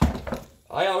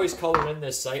I always color in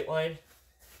this sight line.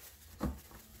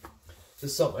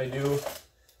 This is something I do.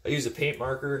 I use a paint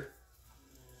marker.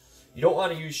 You don't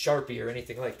want to use Sharpie or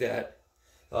anything like that.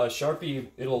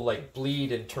 Sharpie, it'll like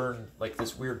bleed and turn like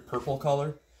this weird purple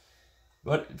color.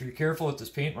 But if you're careful with this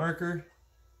paint marker,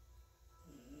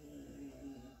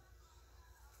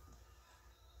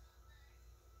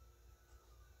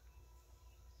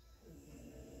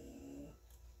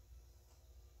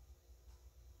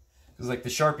 because like the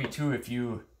Sharpie too, if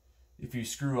you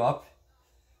screw up,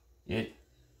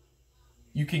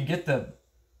 you can get the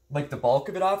bulk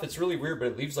of it off. It's really weird, but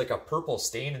it leaves like a purple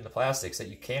stain in the plastics that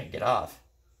you can't get off.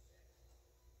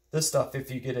 This stuff,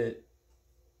 if you get it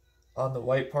on the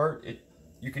white part,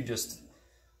 you can just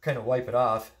kind of wipe it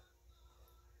off.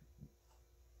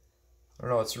 I don't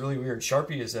know, it's really weird.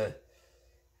 Sharpie is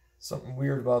something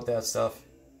weird about that stuff.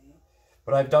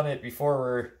 But I've done it before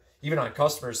where, even on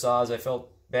customer saws, I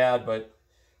felt bad, but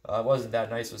it wasn't that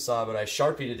nice with saw, but I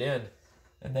Sharpied it in,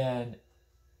 and then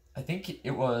I think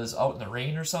it was out in the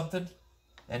rain or something,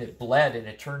 and it bled, and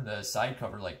it turned the side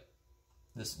cover like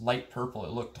this light purple.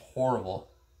 It looked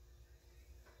horrible.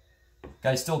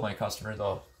 Guy's still my customer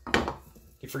though.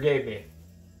 He forgave me.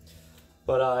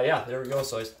 But yeah, there we go.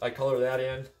 So I color that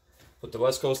in, put the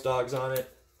West Coast dogs on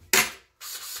it.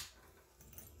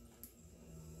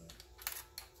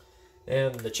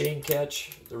 And the chain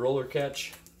catch, the roller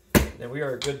catch. And we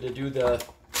are good to do the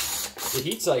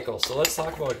heat cycle. So let's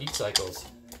talk about heat cycles.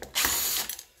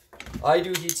 I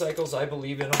do heat cycles. I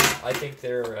believe in them. I think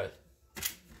they're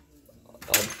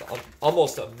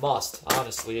almost a must,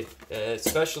 honestly,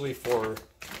 especially for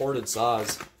ported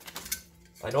saws.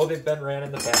 I know they've been ran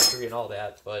in the factory and all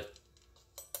that, but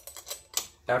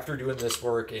after doing this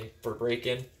work and for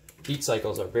break-in, heat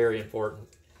cycles are very important.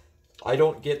 I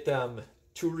don't get them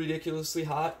too ridiculously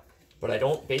hot, but I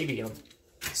don't baby them.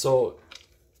 So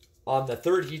on the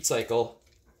third heat cycle,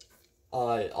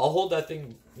 I'll hold that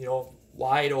thing,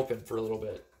 wide open for a little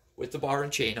bit with the bar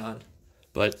and chain on.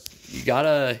 But you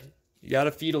gotta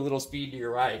feed a little speed to your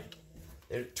ride.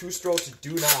 Two strokes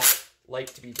do not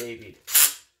like to be babied.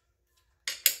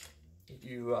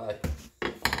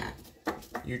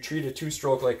 You treat a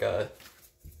two-stroke like a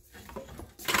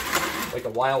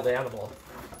wild animal.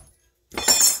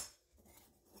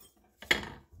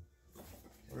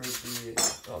 Where's the?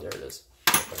 Oh, there it is.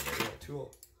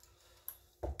 tool.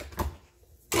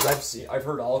 Because I've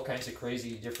heard all kinds of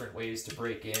crazy different ways to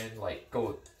break in, like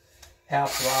go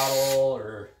half throttle,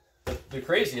 or the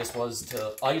craziest was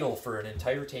to idle for an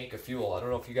entire tank of fuel. I don't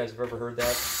know if you guys have ever heard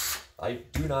that. I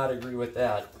do not agree with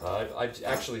that. I've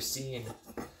actually seen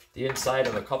the inside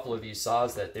of a couple of these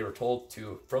saws that they were told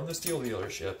to, from the Stihl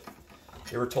dealership,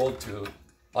 they were told to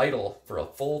idle for a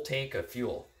full tank of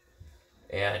fuel.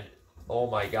 And oh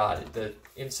my god, the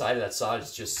inside of that saw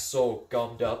is just so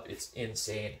gummed up, it's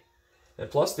insane. And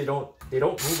plus they don't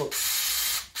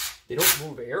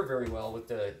move air very well with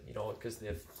the, you know, because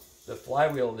the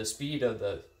flywheel, the speed of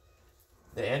the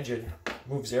engine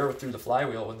moves air through the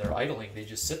flywheel. When they're idling, they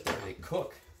just sit there, they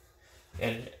cook.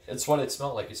 And it's what it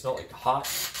smelled like. It smelled like hot,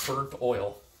 burnt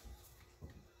oil.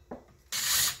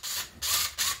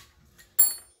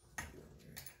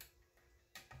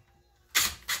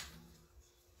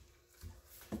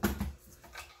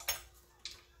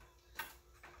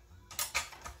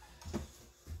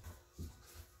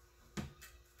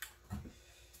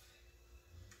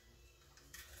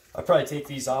 I probably take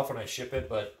these off when I ship it,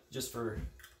 but just for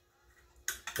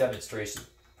demonstration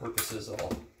purposes,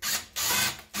 I'll...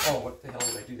 Oh, what the hell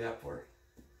did I do that for?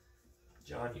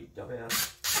 John, you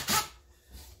dumbass.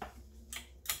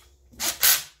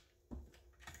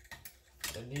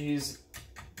 And these,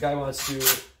 guy wants to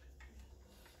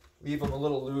leave them a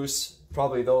little loose,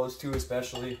 probably those two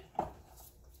especially. And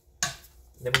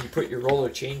then when you put your roller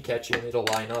chain catch in, it'll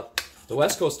line up. The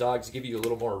West Coast dogs give you a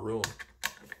little more room,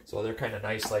 so they're kind of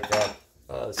nice like that.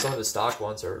 Some of the stock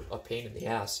ones are a pain in the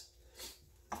ass.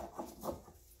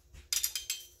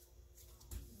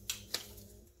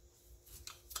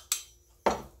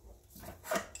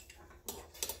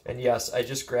 And yes, I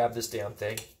just grab this damn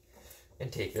thing and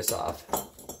take this off.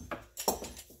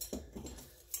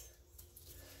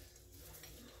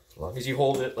 As long as you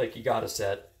hold it like you got a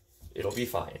set, it'll be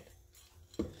fine.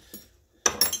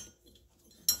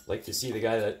 Like to see the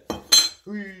guy that,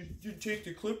 oh, you take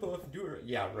the clip off and do it.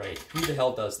 Yeah, right. Who the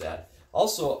hell does that?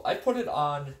 Also, I put it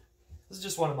on, this is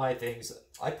just one of my things,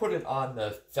 I put it on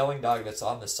the felling dog that's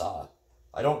on the saw.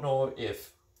 I don't know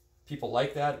if people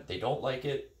like that, if they don't like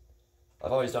it.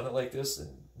 I've always done it like this,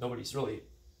 and nobody's really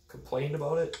complained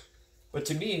about it. But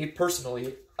to me,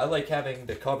 personally, I like having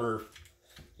the cover,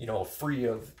 you know, free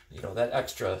of, you know, that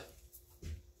extra,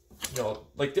 you know,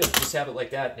 like this. Just have it like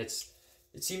that, and it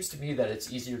seems to me that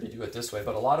it's easier to do it this way.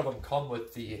 But a lot of them come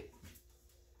with the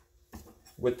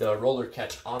roller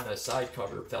catch on the side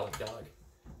cover felling dog.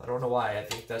 I don't know why. I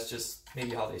think that's just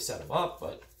maybe how they set them up,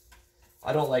 but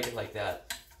I don't like it like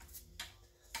that.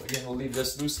 So again, we'll leave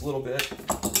this loose a little bit.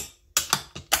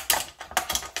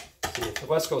 See, the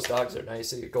West Coast dogs are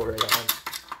nice. They go right on.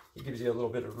 He gives you a little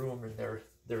bit of room, and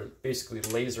they're basically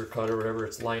laser cut or whatever.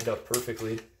 It's lined up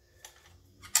perfectly.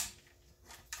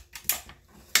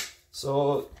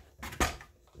 So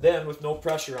then, with no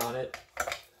pressure on it,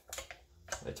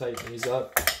 I tighten these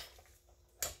up.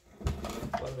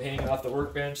 Let them hanging off the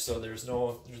workbench, so there's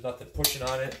nothing pushing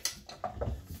on it.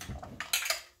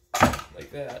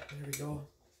 Like that. There we go.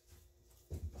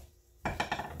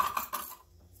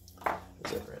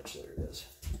 Where's that wrench? There it is.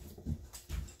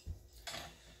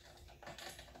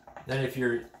 Then if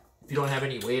you don't have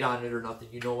any weight on it or nothing,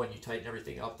 you know when you tighten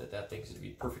everything up that thing's going to be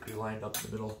perfectly lined up in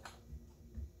the middle.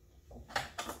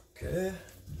 Okay.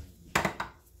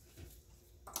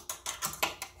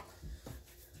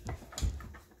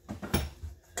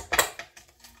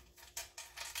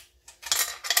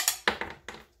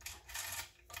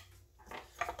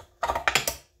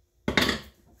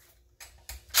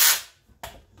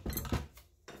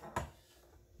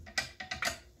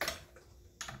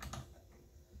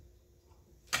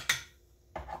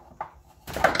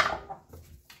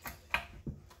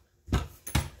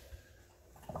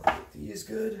 These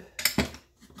good.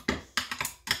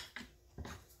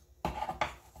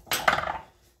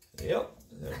 Yep,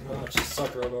 there we go. This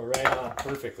sucker will go right on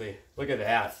perfectly. Look at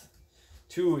that.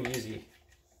 Too easy.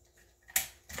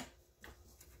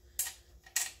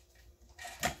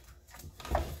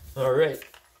 All right.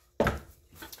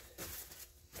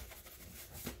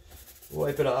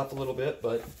 Wipe it off a little bit,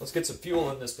 but let's get some fuel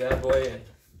in this bad boy and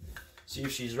see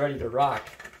if she's ready to rock.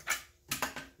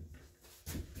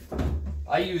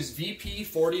 I use VP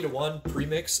 40-to-1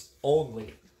 premix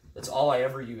only. That's all I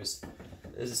ever use.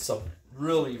 This is some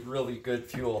really, really good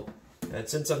fuel. And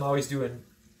since I'm always doing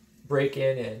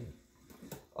break-in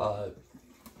and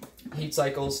heat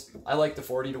cycles, I like the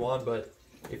 40-to-1, but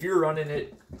if you're running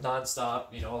it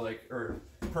non-stop, you know, like, or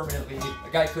permanently, a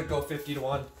guy could go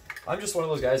 50-to-1. I'm just one of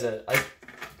those guys that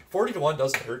 40-to-1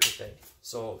 doesn't hurt anything,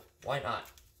 so why not?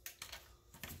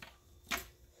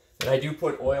 And I do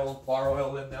put oil, bar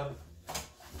oil in them.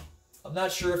 I'm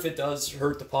not sure if it does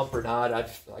hurt the pump or not.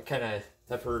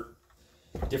 I've heard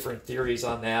different theories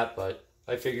on that, but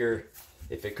I figure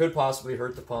if it could possibly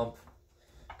hurt the pump,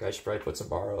 I should probably put some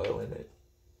bar oil in it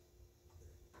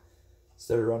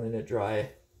instead of running it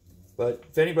dry. But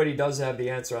if anybody does have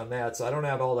the answer on that, so I don't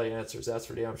have all the answers, that's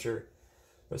for damn sure.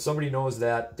 But if somebody knows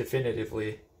that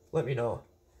definitively, let me know.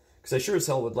 Because I sure as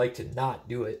hell would like to not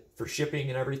do it. For shipping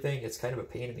and everything, it's kind of a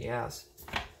pain in the ass.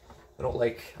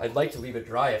 I'd like to leave it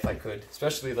dry if I could.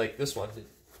 Especially like this one.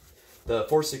 The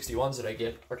 461s that I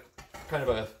get are kind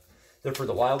of they're for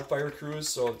the wildfire crews,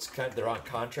 so it's they're on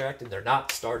contract and they're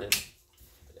not started.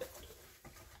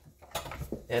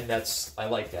 And I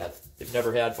like that. They've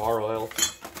never had bar oil.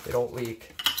 They don't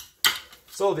leak.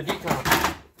 So the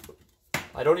decomp,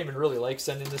 I don't even really like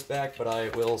sending this back, but I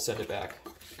will send it back.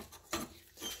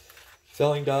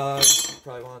 Felling dogs,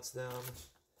 probably wants them.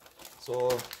 So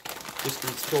just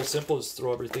it's real simple, just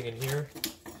throw everything in here.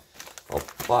 I'll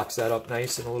box that up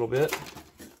nice in a little bit.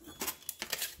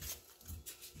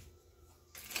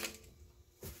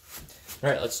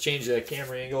 Alright, let's change the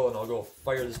camera angle and I'll go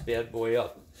fire this bad boy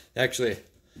up. Actually,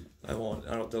 I won't.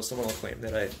 I don't know. Someone will claim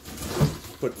that I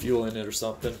put fuel in it or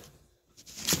something.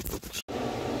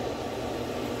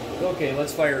 Okay,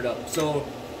 let's fire it up. So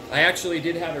I actually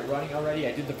did have it running already.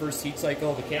 I did the first heat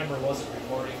cycle. The camera wasn't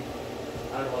recording.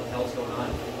 I don't know what the hell's going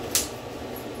on.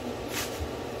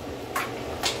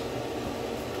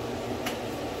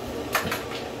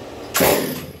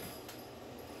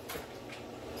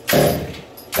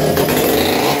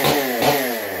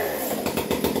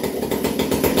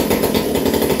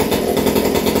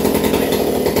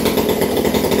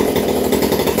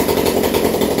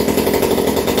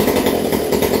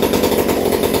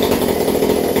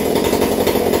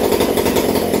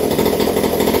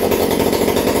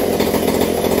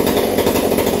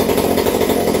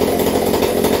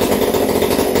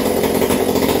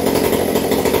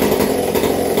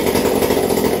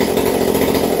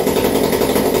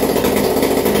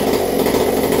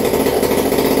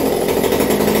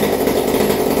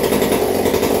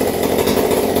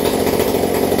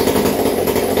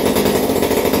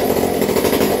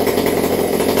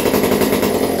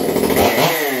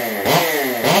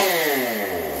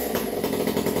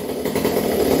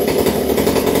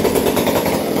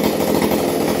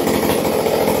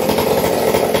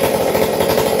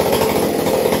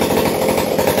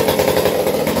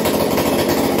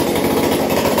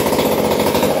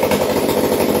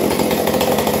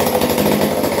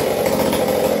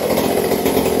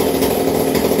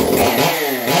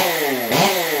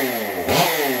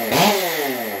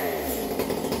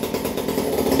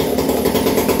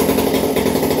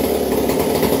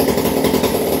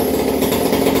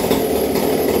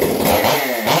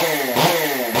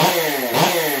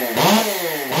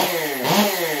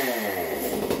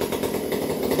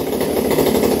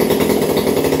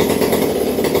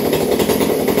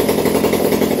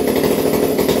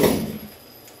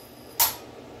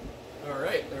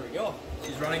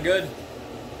 Good.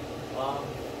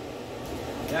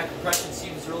 That compression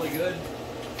seems really good.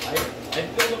 I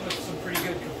filled them with some pretty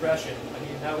good compression. I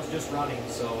mean, that was just running,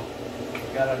 so you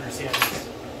gotta understand this.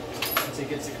 Once it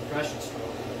gets the compression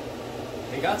stroke,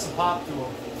 they got some pop to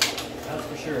them, that's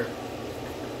for sure.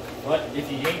 But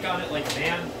if you yank on it like a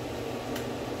man,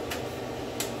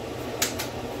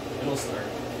 it'll start.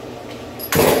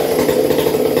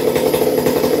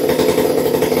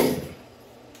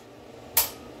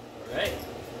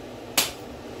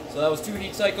 So that was 2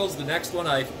 heat cycles. The next one,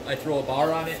 I throw a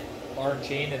bar on it, bar and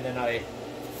chain, and then I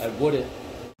wood it.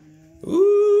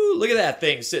 Ooh, look at that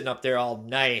thing sitting up there all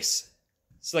nice.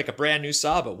 It's like a brand new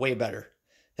saw, but way better.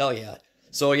 Hell yeah.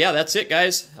 So yeah, that's it,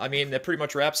 guys. I mean, that pretty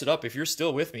much wraps it up. If you're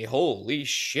still with me, holy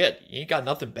shit. You ain't got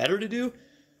nothing better to do?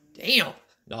 Damn.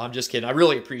 No, I'm just kidding. I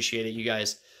really appreciate it, you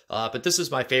guys. But this is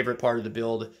my favorite part of the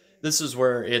build. This is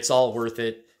where it's all worth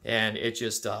it, and it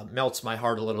just melts my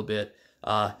heart a little bit.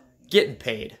 Getting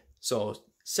paid. So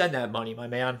send that money, my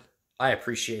man. I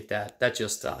appreciate that. That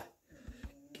just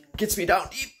gets me down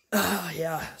deep.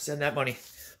 Yeah, send that money.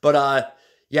 But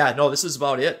yeah, no, this is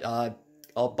about it.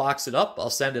 I'll box it up.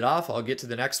 I'll send it off. I'll get to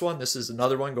the next one. This is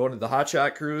another one going to the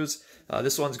Hotshot cruise.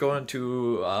 This one's going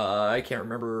to, I can't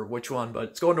remember which one, but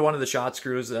it's going to one of the Shots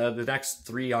cruise. The next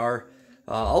 3 are.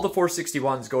 All the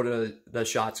 461s go to the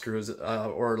Shots cruise,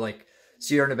 or like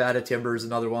Sierra Nevada Timbers,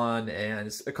 another one,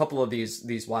 and a couple of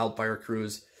these wildfire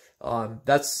crews.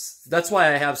 That's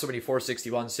why I have so many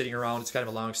 461s sitting around. It's kind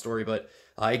of a long story, but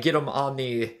I get them on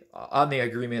the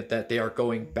agreement that they are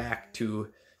going back to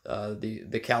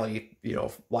the Cali,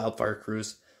 wildfire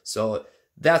crews. So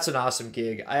that's an awesome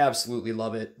gig. I absolutely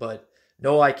love it. But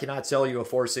no, I cannot sell you a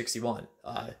 461.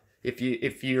 If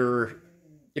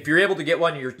you're able to get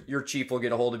one, your chief will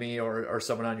get a hold of me, or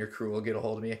someone on your crew will get a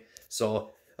hold of me.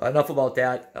 So enough about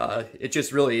that. It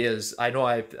just really is. I know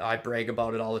I brag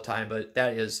about it all the time, but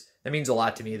that means a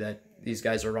lot to me that these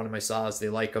guys are running my saws. They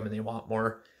like them and they want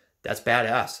more. That's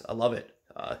badass. I love it.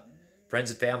 Friends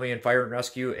and family and fire and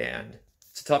rescue, and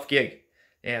it's a tough gig,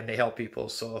 and they help people.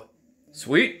 So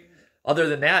sweet. Other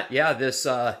than that, yeah, this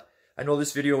I know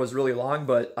this video was really long,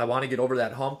 but I want to get over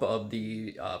that hump of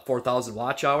the 4,000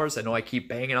 watch hours. I know I keep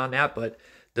banging on that, but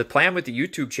the plan with the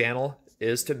YouTube channel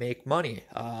is to make money.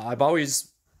 I've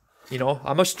always,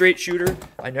 I'm a straight shooter.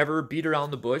 I never beat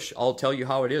around the bush. I'll tell you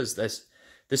how it is. This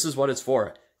is what it's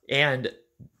for. And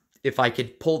if I can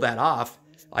pull that off,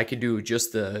 I can do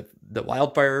just the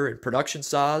wildfire and production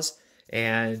saws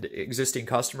and existing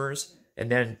customers, and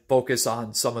then focus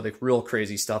on some of the real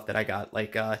crazy stuff that I got.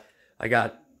 Like I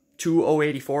got 2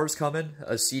 084s coming,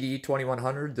 a CD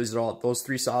 2100. Those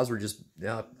 3 saws were just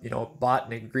bought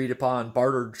and agreed upon,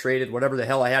 bartered, traded, whatever the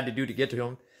hell I had to do to get to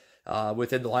them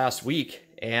within the last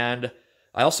week. And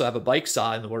I also have a bike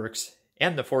saw in the works,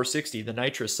 and the 460, the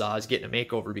nitrous saw, is getting a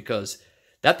makeover because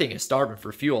that thing is starving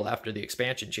for fuel after the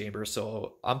expansion chamber.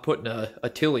 So I'm putting a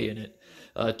Tilly in it,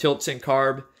 a tilt sync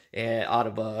carb, and out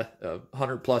of a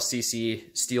 100 plus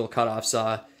cc steel cutoff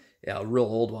saw, a real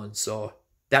old one. So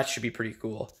that should be pretty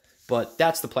cool. But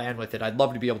that's the plan with it. I'd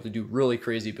love to be able to do really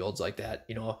crazy builds like that,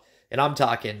 and I'm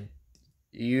talking,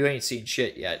 you ain't seen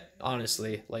shit yet,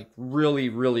 honestly, like really,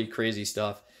 really crazy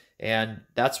stuff. And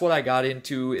that's what I got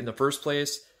into in the first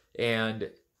place. And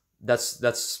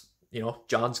that's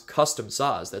John's custom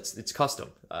saws. It's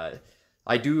custom.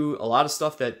 I do a lot of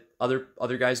stuff that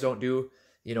other guys don't do.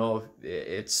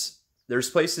 There's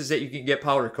places that you can get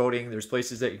powder coating. There's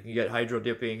places that you can get hydro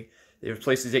dipping. There's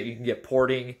places that you can get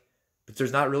porting, but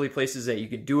there's not really places that you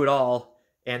can do it all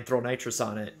and throw nitrous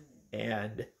on it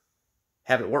and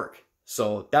have it work.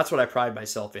 So that's what I pride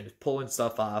myself in, is pulling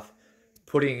stuff off,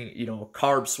 putting,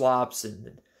 carb swaps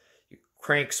and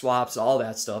crank swaps, all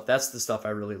that stuff. That's the stuff I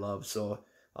really love. So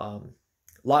a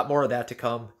lot more of that to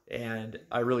come, and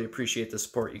I really appreciate the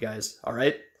support, you guys. All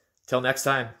right, till next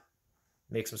time,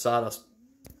 make some sawdust.